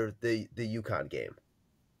after the UConn game?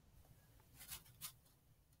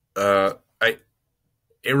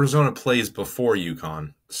 Arizona plays before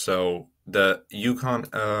UConn, so the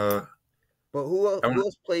UConn. But who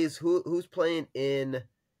else plays? Who's playing in?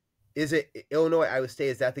 Is it Illinois, Iowa State?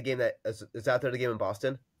 Is that the game that is out there? The game in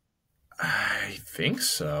Boston? I think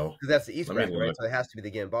so. Because that's the East bracket, right? So it has to be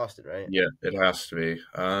the game in Boston, right? Yeah, it has to be.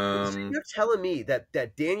 So you're telling me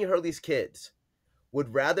that Daniel Hurley's kids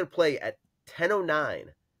would rather play at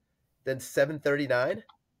 10:09 than 7:39?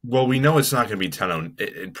 Well, we know it's not going to be 10:09.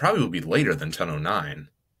 It probably will be later than 10:09.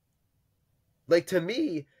 Like, to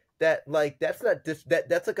me, that's not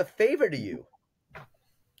that's like a favor to you.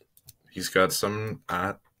 He's got some.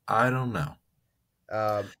 I don't know.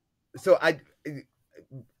 So I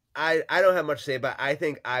don't have much to say, but I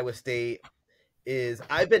think Iowa State is.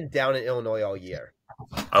 I've been down in Illinois all year.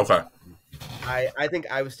 Okay. I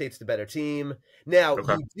think Iowa State's the better team. Now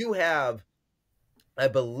Okay. you do have, I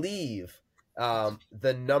believe,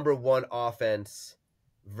 the number one offense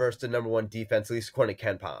versus the number one defense, at least according to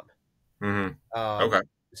Ken Palm. Mm-hmm. Okay.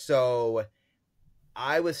 So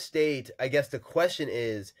Iowa State, I guess the question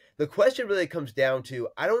really comes down to,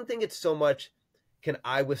 I don't think it's so much can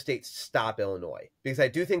Iowa State stop Illinois, because I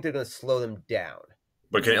do think they're going to slow them down.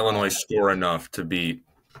 But can Illinois score enough to beat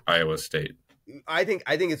Iowa State? I think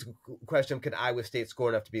it's a question of, can Iowa State score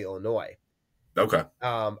enough to beat Illinois? Okay.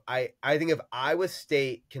 I think if Iowa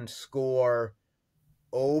State can score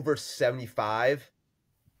over 75,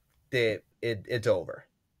 it's over.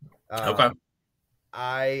 Okay.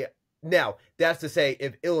 Now that's to say,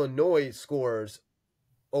 if Illinois scores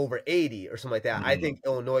over 80 or something like that, I think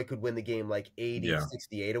Illinois could win the game like 80,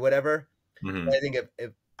 68 or whatever. But I think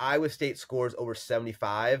if Iowa State scores over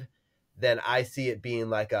 75, then I see it being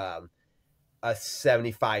like a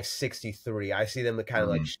 75-63. I see them kind of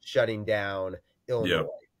like shutting down Illinois.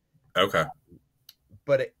 Yeah. Okay.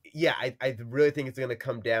 But I really think it's going to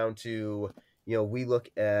come down to, we look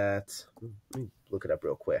at, let me look it up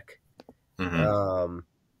real quick.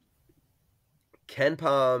 Ken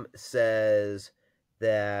Palm says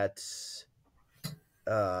that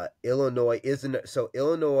Illinois is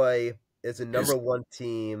the number one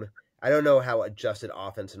team. I don't know how adjusted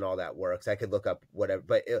offense and all that works. I could look up whatever,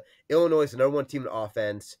 but Illinois is the number one team in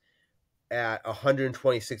offense at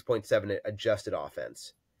 126.7 adjusted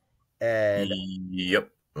offense. And yep,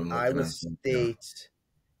 Iowa State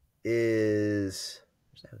is,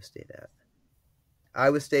 where's Iowa State at?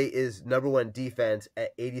 Iowa State is number one defense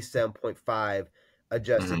at 87.5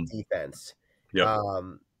 adjusted defense. Yep.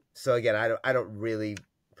 So again, I don't really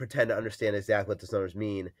pretend to understand exactly what those numbers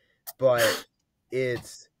mean, but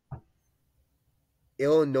it's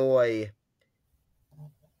Illinois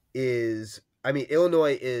is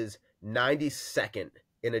 92nd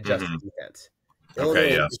in adjusted defense.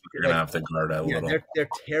 Okay, yes, you're gonna have to guard that a little. They're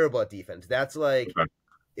terrible at defense. That's like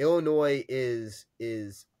Illinois is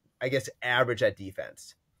I guess average at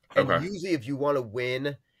defense. And usually, if you want to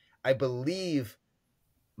win, I believe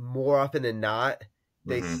more often than not,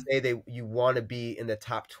 they say you want to be in the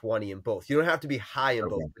top 20 in both. You don't have to be high in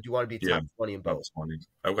both, but you want to be top 20 in both. 20.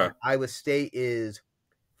 Okay. Iowa State is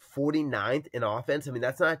 49th in offense. I mean,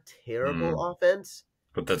 that's not terrible offense,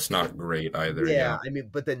 but that's not great either. Yeah, I mean,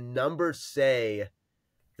 but the numbers say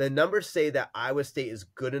that Iowa State is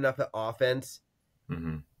good enough at offense,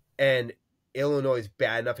 and Illinois is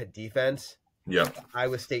bad enough at defense. Yeah,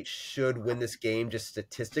 Iowa State should win this game just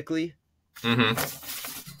statistically.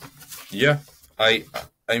 Yeah, I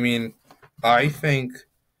mean, I think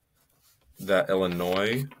that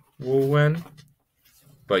Illinois will win,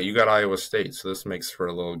 but you got Iowa State, so this makes for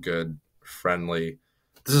a little good, friendly.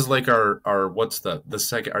 This is like our what's the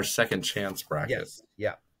second, our second chance bracket. Yes.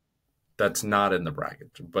 Yeah. That's not in the bracket,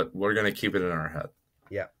 but we're gonna keep it in our head.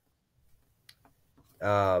 Yeah.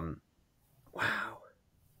 Wow.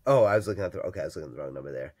 Oh, I was looking at the wrong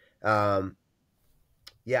number there.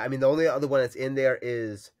 Yeah, I mean, the only other one that's in there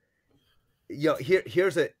is,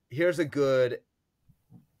 here's a good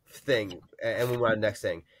thing, and we'll move on to the next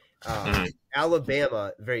thing.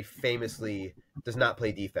 Alabama very famously does not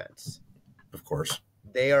play defense. Of course.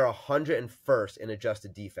 They are 101st in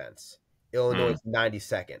adjusted defense. Illinois is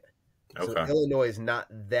 92nd. So Illinois is not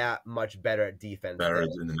that much better at defense. Better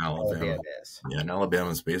than Alabama is. Yeah, and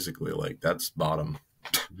Alabama's basically like, that's bottom.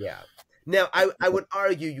 Yeah. Now, I would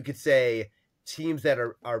argue you could say teams that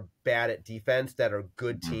are bad at defense, that are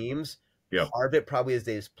good teams, part of it probably is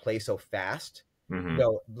they just play so fast.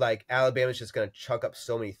 Like Alabama's just going to chuck up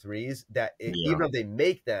so many threes that even if they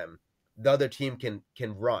make them, the other team can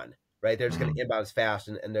run, right? They're just going to inbound fast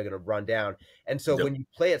and they're going to run down. And so when you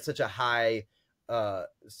play at such a high,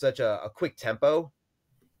 such a quick tempo,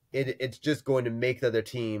 it's just going to make the other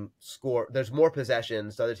team score. There's more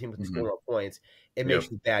possessions. The other team can score more points. It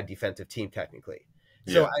makes you a bad defensive team technically.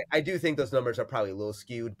 So I do think those numbers are probably a little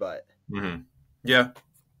skewed, but yeah,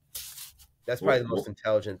 that's probably the most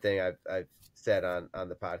intelligent thing I've said on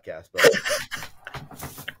the podcast. But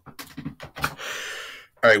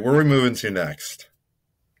all right, where are we moving to next?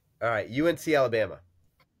 All right, UNC Alabama.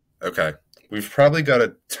 Okay, we've probably got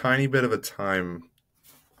a tiny bit of a time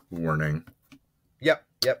warning. Yep.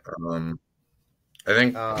 I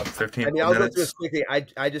think 15 minutes. I'll go through this quickly.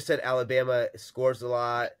 I just said Alabama scores a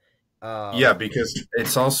lot. Yeah, because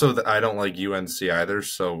it's also that I don't like UNC either,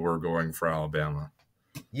 so we're going for Alabama.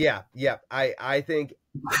 Yeah. I think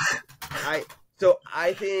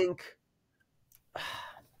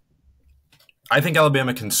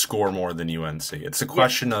Alabama can score more than UNC. It's a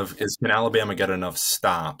question of can Alabama get enough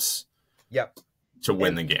stops to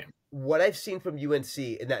win the game. what I've seen from UNC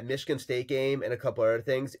in that Michigan State game and a couple other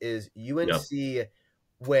things is Yep. UNC,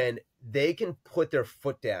 when they can put their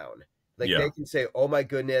foot down, like they Yeah. can say, "Oh my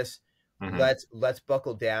goodness, Hmm. let's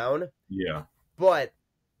buckle down." Yeah. But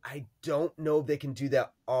I don't know if they can do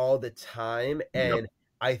that all the time. Yep. And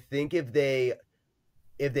I think if they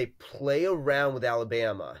play around with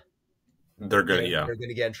Alabama, They're gonna, yeah. they're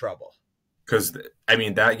gonna get in trouble. Because I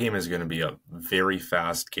mean, that game is going to be a very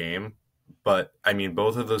fast game. But I mean,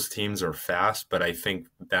 both of those teams are fast, but I think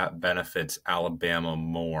that benefits Alabama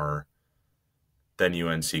more than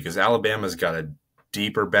UNC because Alabama's got a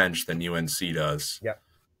deeper bench than UNC does. Yeah.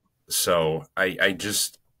 So I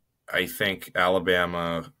think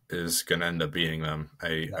Alabama is going to end up beating them.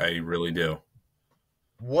 I really do.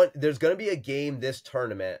 There's going to be a game this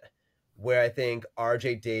tournament where I think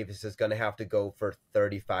RJ Davis is going to have to go for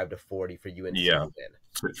 35-40 for UNC Yeah, to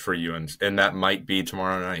win. for UNC, and that might be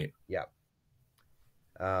tomorrow night. Yeah.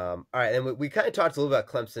 All right, and we kind of talked a little about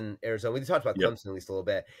Clemson, Arizona. We talked about Yep. Clemson at least a little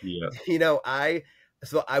bit. Yeah. I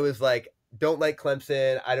was like, don't like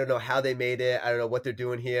Clemson. I don't know how they made it. I don't know what they're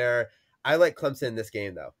doing here. I like Clemson in this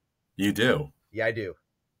game, though. You do. Yeah, I do.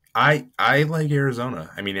 I like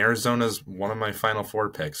Arizona. I mean, Arizona's one of my Final Four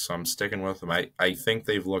picks, so I'm sticking with them. I think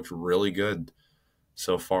they've looked really good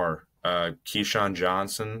so far. Keyshawn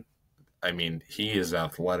Johnson, I mean, he is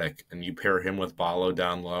athletic, and you pair him with Ballo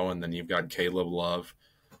down low, and then you've got Caleb Love.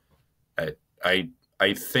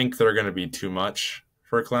 I think they're going to be too much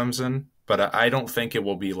for Clemson, but I don't think it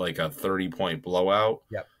will be like a 30-point blowout.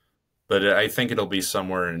 Yep. But I think it'll be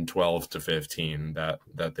somewhere in 12 to 15 that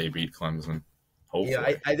they beat Clemson. Hopefully.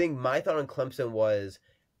 Yeah, I think my thought on Clemson was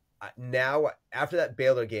now after that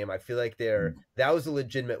Baylor game, I feel like that was a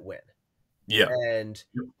legitimate win. Yeah. And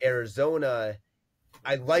Arizona,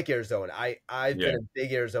 I like Arizona. I've been a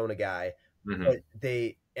big Arizona guy, but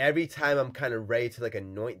every time I'm kind of ready to like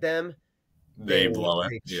anoint them, they blow it.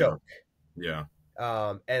 They choke. Yeah.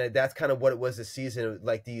 And that's kind of what it was this season.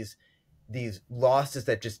 Like these losses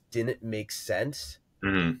that just didn't make sense,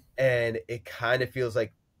 and it kind of feels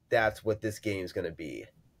like that's what this game is going to be.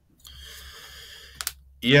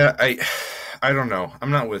 Yeah, I don't know.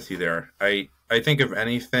 I'm not with you there. I think if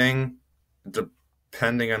anything,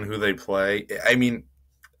 depending on who they play, I mean,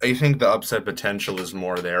 I think the upset potential is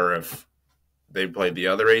more there if they played the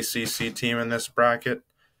other ACC team in this bracket.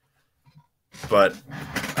 But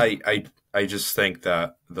I just think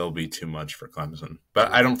that they'll be too much for Clemson.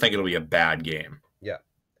 But I don't think it'll be a bad game. Yeah.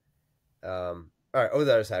 All right, over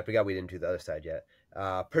the other side. I forgot we didn't do the other side yet.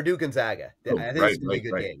 Purdue Gonzaga. I think it's gonna be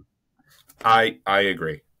a good game. I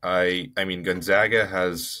agree. I mean, Gonzaga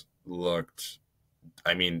has looked,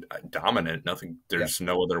 I mean, dominant. There's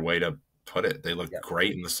no other way to put it. They looked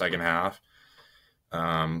great in the second half.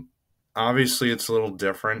 Obviously, it's a little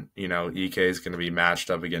different. You know, EK is going to be matched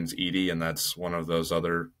up against Edie, and that's one of those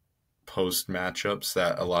other post matchups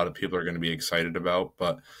that a lot of people are going to be excited about.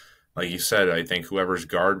 But like you said, I think whoever's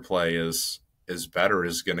guard play is better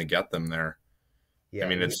is going to get them there. Yeah, I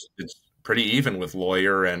mean, it's pretty even with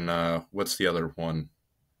Lawyer and what's the other one?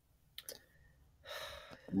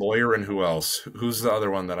 Lawyer and who else? Who's the other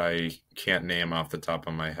one that I can't name off the top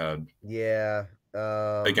of my head? Yeah.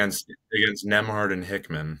 Against Nemhard and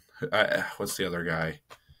Hickman. What's the other guy?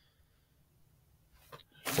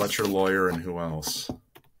 Fletcher, Lawyer, and who else?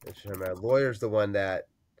 Lawyer's the one that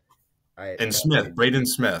Smith, Braden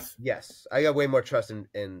Smith. Yes. I got way more trust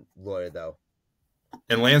in Lawyer, though.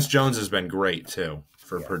 And Lance Jones has been great, too,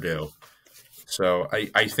 for Purdue. So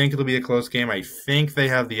I think it'll be a close game. I think they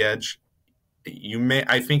have the edge.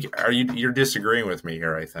 You're disagreeing with me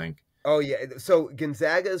here, I think. Oh, yeah. So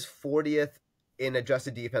Gonzaga's 40th in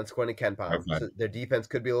adjusted defense, according to KenPom. Okay. So their defense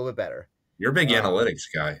could be a little bit better. You're a big analytics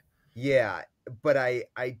guy. Yeah, but I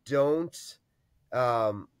don't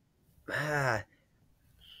I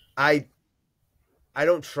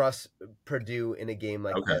don't trust Purdue in a game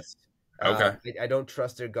like this. Okay. I don't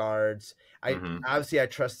trust their guards. Obviously I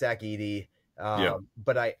trust Zach Edey,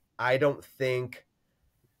 but I don't think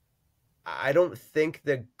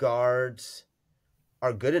the guards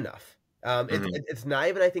are good enough. It's not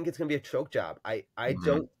even I think it's going to be a choke job. I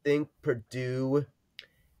don't think Purdue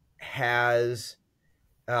has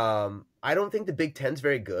I don't think the Big Ten's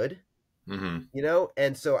very good. You know,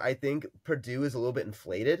 and so I think Purdue is a little bit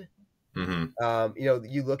inflated. You know,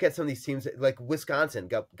 you look at some of these teams like Wisconsin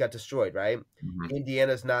got destroyed, right?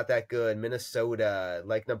 Indiana's not that good. Minnesota,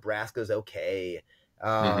 like Nebraska's okay.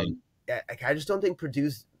 I just don't think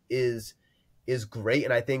Purdue is great,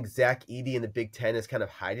 and I think Zach Edey in the Big Ten is kind of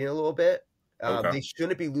hiding a little bit. They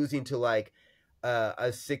shouldn't be losing to like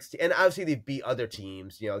a 60, and obviously they beat other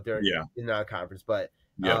teams. You know, they're in non-conference, but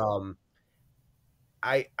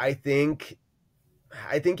I think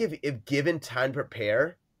if given time to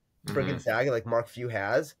prepare for Mm-hmm. Gonzaga, like Mark Few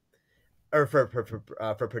has, or for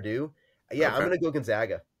Purdue, yeah, I'm Okay. gonna go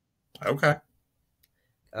Gonzaga. Okay.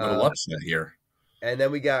 Little Um, upset here. and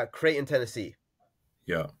then we got Creighton, Tennessee.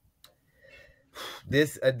 Yeah.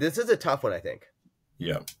 This is a tough one, I think.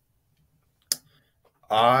 Yeah.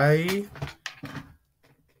 I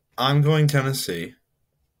I'm going Tennessee.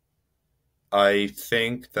 I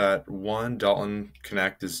think that one Dalton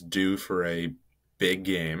Connect is due for a big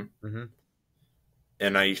game, Mm-hmm.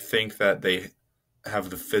 and I think that they have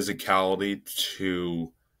the physicality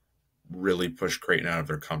to really push Creighton out of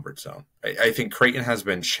their comfort zone. I think Creighton has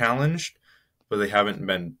been challenged, but they haven't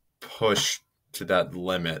been pushed to that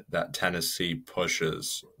limit that Tennessee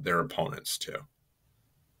pushes their opponents to.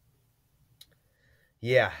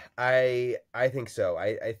 Yeah, I think so.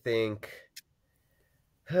 I think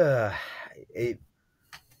it.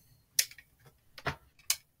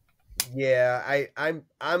 Yeah, I'm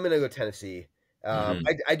gonna go Tennessee. Mm-hmm.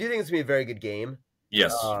 I do think it's gonna be a very good game.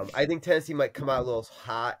 Yes. I think Tennessee might come out a little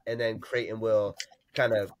hot, and then Creighton will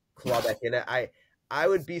kind of claw back in. I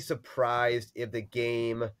would be surprised if the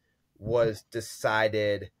game was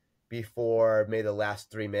decided before maybe the last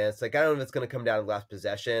 3 minutes. Like I don't know if it's going to come down to last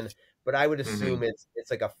possession, but I would Mm-hmm. assume it's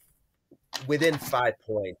like a within 5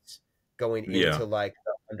 points going Yeah. into like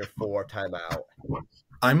the under four timeout.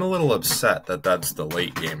 I'm a little upset that that's the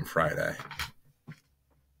late game Friday.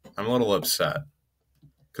 I'm a little upset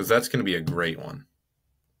because that's going to be a great one.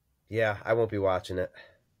 Yeah, I won't be watching it.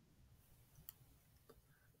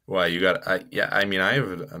 Why you got? Yeah, I mean, I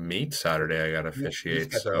have a meet Saturday. I got to Duke's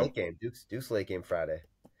officiate. got their late So game. Duke's late game Friday.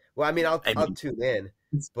 Well, I mean, I I'll mean, tune in,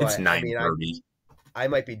 it's but I mean, 9:30. I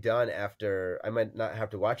might be done after. I might not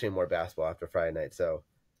have to watch any more basketball after Friday night. So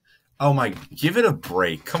Oh my! Give it a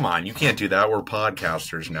break. Come on, you can't do that. We're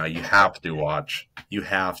podcasters now. You have to watch. You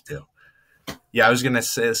have to. Yeah, I was gonna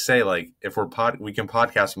say like if we can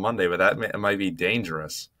podcast Monday, but it might be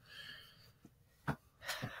dangerous.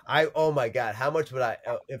 oh my god, how much would I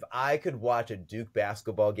if I could watch a Duke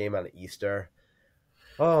basketball game on Easter?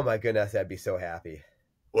 Oh my goodness, I'd be so happy.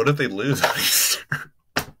 What if they lose on Easter?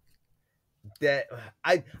 That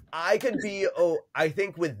I could be I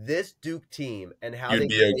think with this Duke team and how You'd they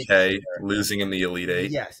be played this okay year, losing in the Elite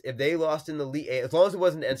Eight. yes, if they lost in the Elite Eight, as long as it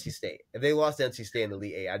wasn't NC State. If they lost NC State in the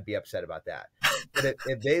Elite Eight, I'd be upset about that. But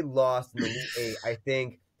if they lost in the Elite Eight, I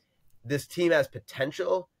think this team has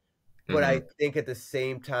potential, but I Mm-hmm. think at the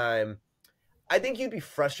same time, I think you'd be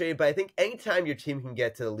frustrated. But I think anytime your team can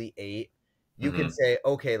get to the Elite Eight, you can Mm-hmm. say,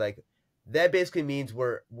 okay, like that basically means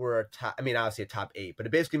we're a top. I mean, obviously a top 8, but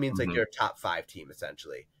it basically means like Mm-hmm. you're a top 5 team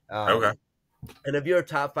essentially. Okay, And if you're a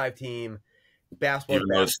top 5 team, basketball is even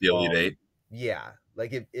though it's the Elite basketball. Eight. Yeah,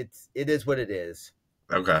 like it is what it is.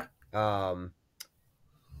 Okay. Um,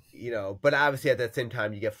 but obviously at that same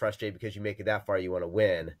time, you get frustrated because you make it that far, you want to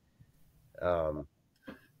win. Um,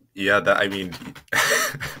 Yeah, that I mean,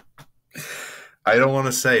 I don't want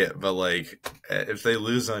to say it, but like, if they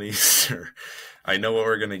lose on Easter, I know what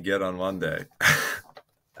we're gonna get on Monday.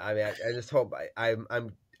 I mean, I just hope I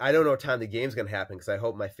don't know what time the game's going to happen because I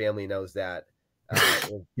hope my family knows that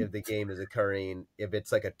if the game is occurring, if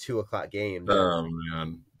it's like a 2 o'clock game, then Oh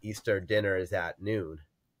man, Easter dinner is at noon.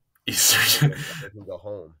 Easter I can go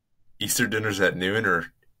home. Easter dinner's at noon,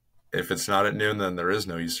 or if it's not at noon, then there is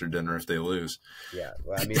no Easter dinner if they lose. Yeah,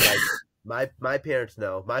 well, I mean, like my parents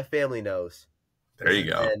know, my family knows. There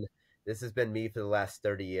you go. This has been me for the last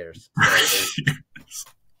 30 years. So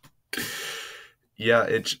Yeah,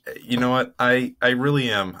 it's you know what I really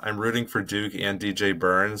am. I'm rooting for Duke and DJ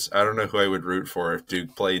Burns. I don't know who I would root for if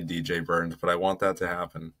Duke played DJ Burns, but I want that to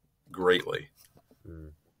happen greatly.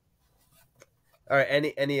 mm. All right,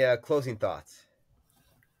 any closing thoughts?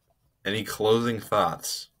 Any closing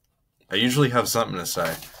thoughts? I usually have something to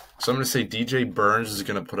say. So I'm going to say DJ Burns is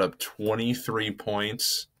going to put up 23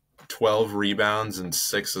 points, 12 rebounds, and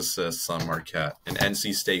 6 assists on Marquette, and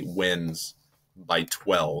NC State wins by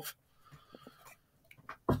 12.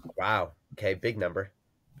 Wow. Okay, big number.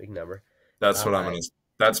 Big number. That's All what I'm right. going to.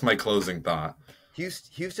 That's my closing thought.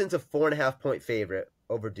 Houston's a 4.5 point favorite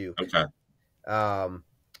over Duke. Okay. Um,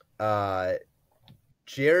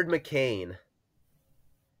 Jared McCain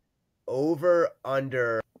over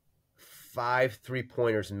under 5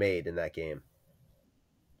 3-pointers made in that game.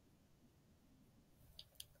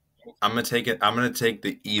 I'm gonna take it. I'm gonna take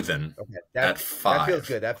the even Okay, at that feels 5.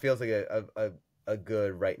 good. That feels like a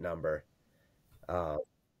good right number.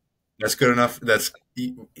 That's good enough. That's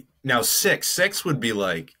now 6. 6 would be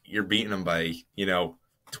like you're beating them by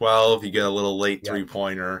 12. You get a little late Yeah.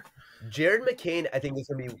 3-pointer. Jared McCain, I think is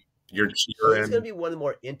going to be You're He's going to cheering. be one of the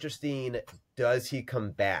more interesting. Does he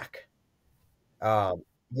come back? Yeah,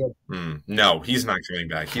 No, he's not coming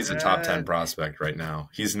back. He's a top 10 uh, prospect right now.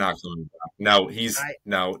 He's not coming back. No, I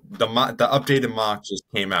the updated mock just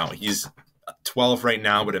came out. He's 12 right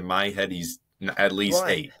now, but in my head he's at least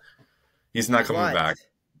but 8. He's not coming but back.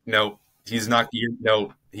 No, he's not.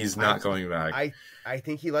 No, he's I not coming back. I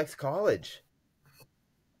think he likes college.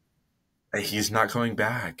 He's not coming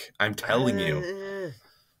back. I'm telling you,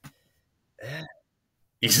 Uh,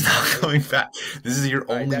 he's not coming back. This is your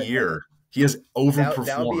only year. He has overperformed.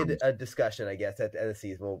 That'll be a discussion, I guess, at the end of the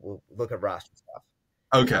season. We'll look at roster stuff.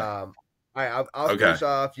 Okay. All right, I'll finish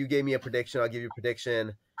off. You gave me a prediction. I'll give you a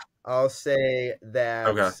prediction. I'll say that.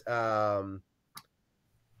 Okay.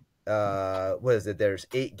 What is it? There's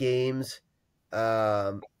 8 games.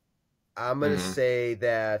 I'm gonna say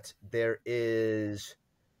that there is.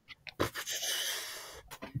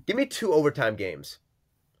 Give me 2 overtime games.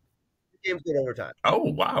 Games in overtime.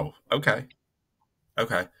 Oh wow. Okay.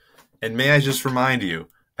 And may I just remind you,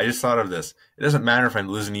 I just thought of this. It doesn't matter if I'm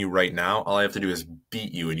losing to you right now. All I have to do is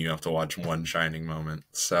beat you, and you have to watch one shining moment.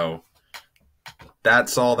 So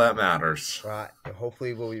that's all that matters. Right.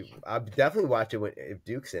 Hopefully, I'll definitely watch it if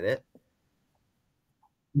Duke's in it.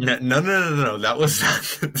 No. That was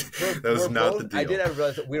not the deal. I did not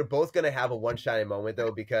realize that we were both going to have a one shining moment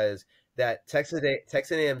though, because that Texas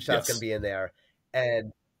A&M shot's going to be in there,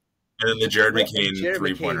 and then the Jared McCain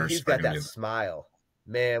 3-pointer. He's got that smile.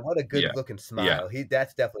 Man, what a good looking smile.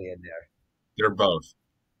 That's definitely in there. They're both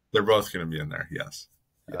going to be in there. Yes.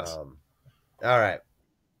 All right.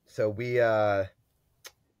 So we I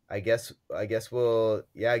guess we'll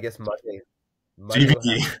Monday.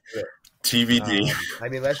 TBD. I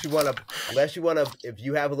mean, unless you want to, if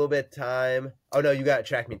you have a little bit of time. Oh no, you got to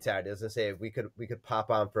track me Saturday. I was gonna say if we could pop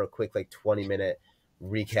on for a quick 20-minute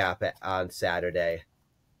recap on Saturday.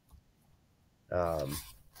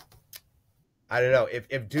 I don't know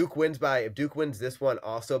if Duke wins this one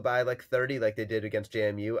also by 30 like they did against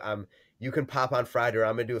JMU. You can pop on Friday, or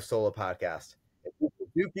I'm gonna do a solo podcast. If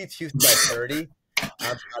Duke beats Houston by 30, I'm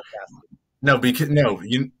podcasting. No, because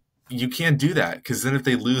you can't do that, because then if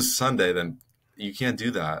they lose Sunday, then you can't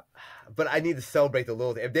do that. But I need to celebrate the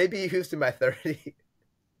little thing. If they beat Houston by 30.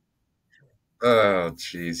 Oh,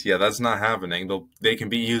 jeez. Yeah, that's not happening. They can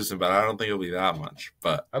beat Houston, but I don't think it'll be that much.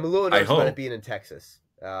 But I'm a little nervous about it being in Texas.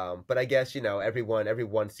 But I guess, every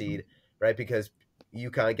one seed, right? Because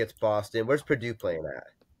UConn gets Boston. Where's Purdue playing at?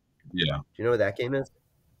 Yeah. Do you know where that game is?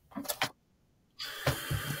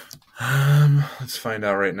 Let's find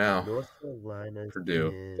out right now. North Carolina.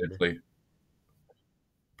 Purdue.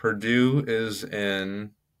 Purdue is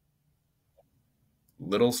in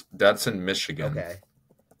that's in Michigan. Okay.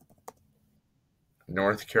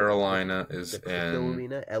 North Carolina is in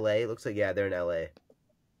Arena, LA. Looks like they're in LA.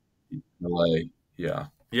 LA. Yeah.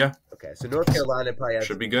 Okay, so North Carolina probably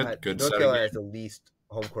should be good. Good. North Carolina has the least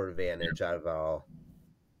home court advantage out of all.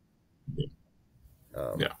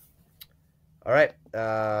 Yeah. All right.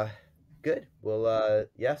 Good. Well,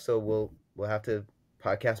 so we'll have to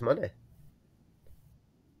podcast Monday.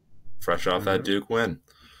 Fresh off that Duke win.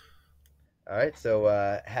 All right. So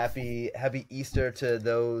happy Easter to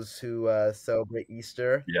those who celebrate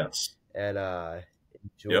Easter. Yes. And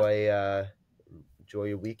enjoy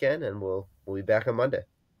your weekend, and we'll be back on Monday.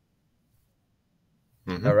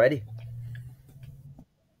 All righty.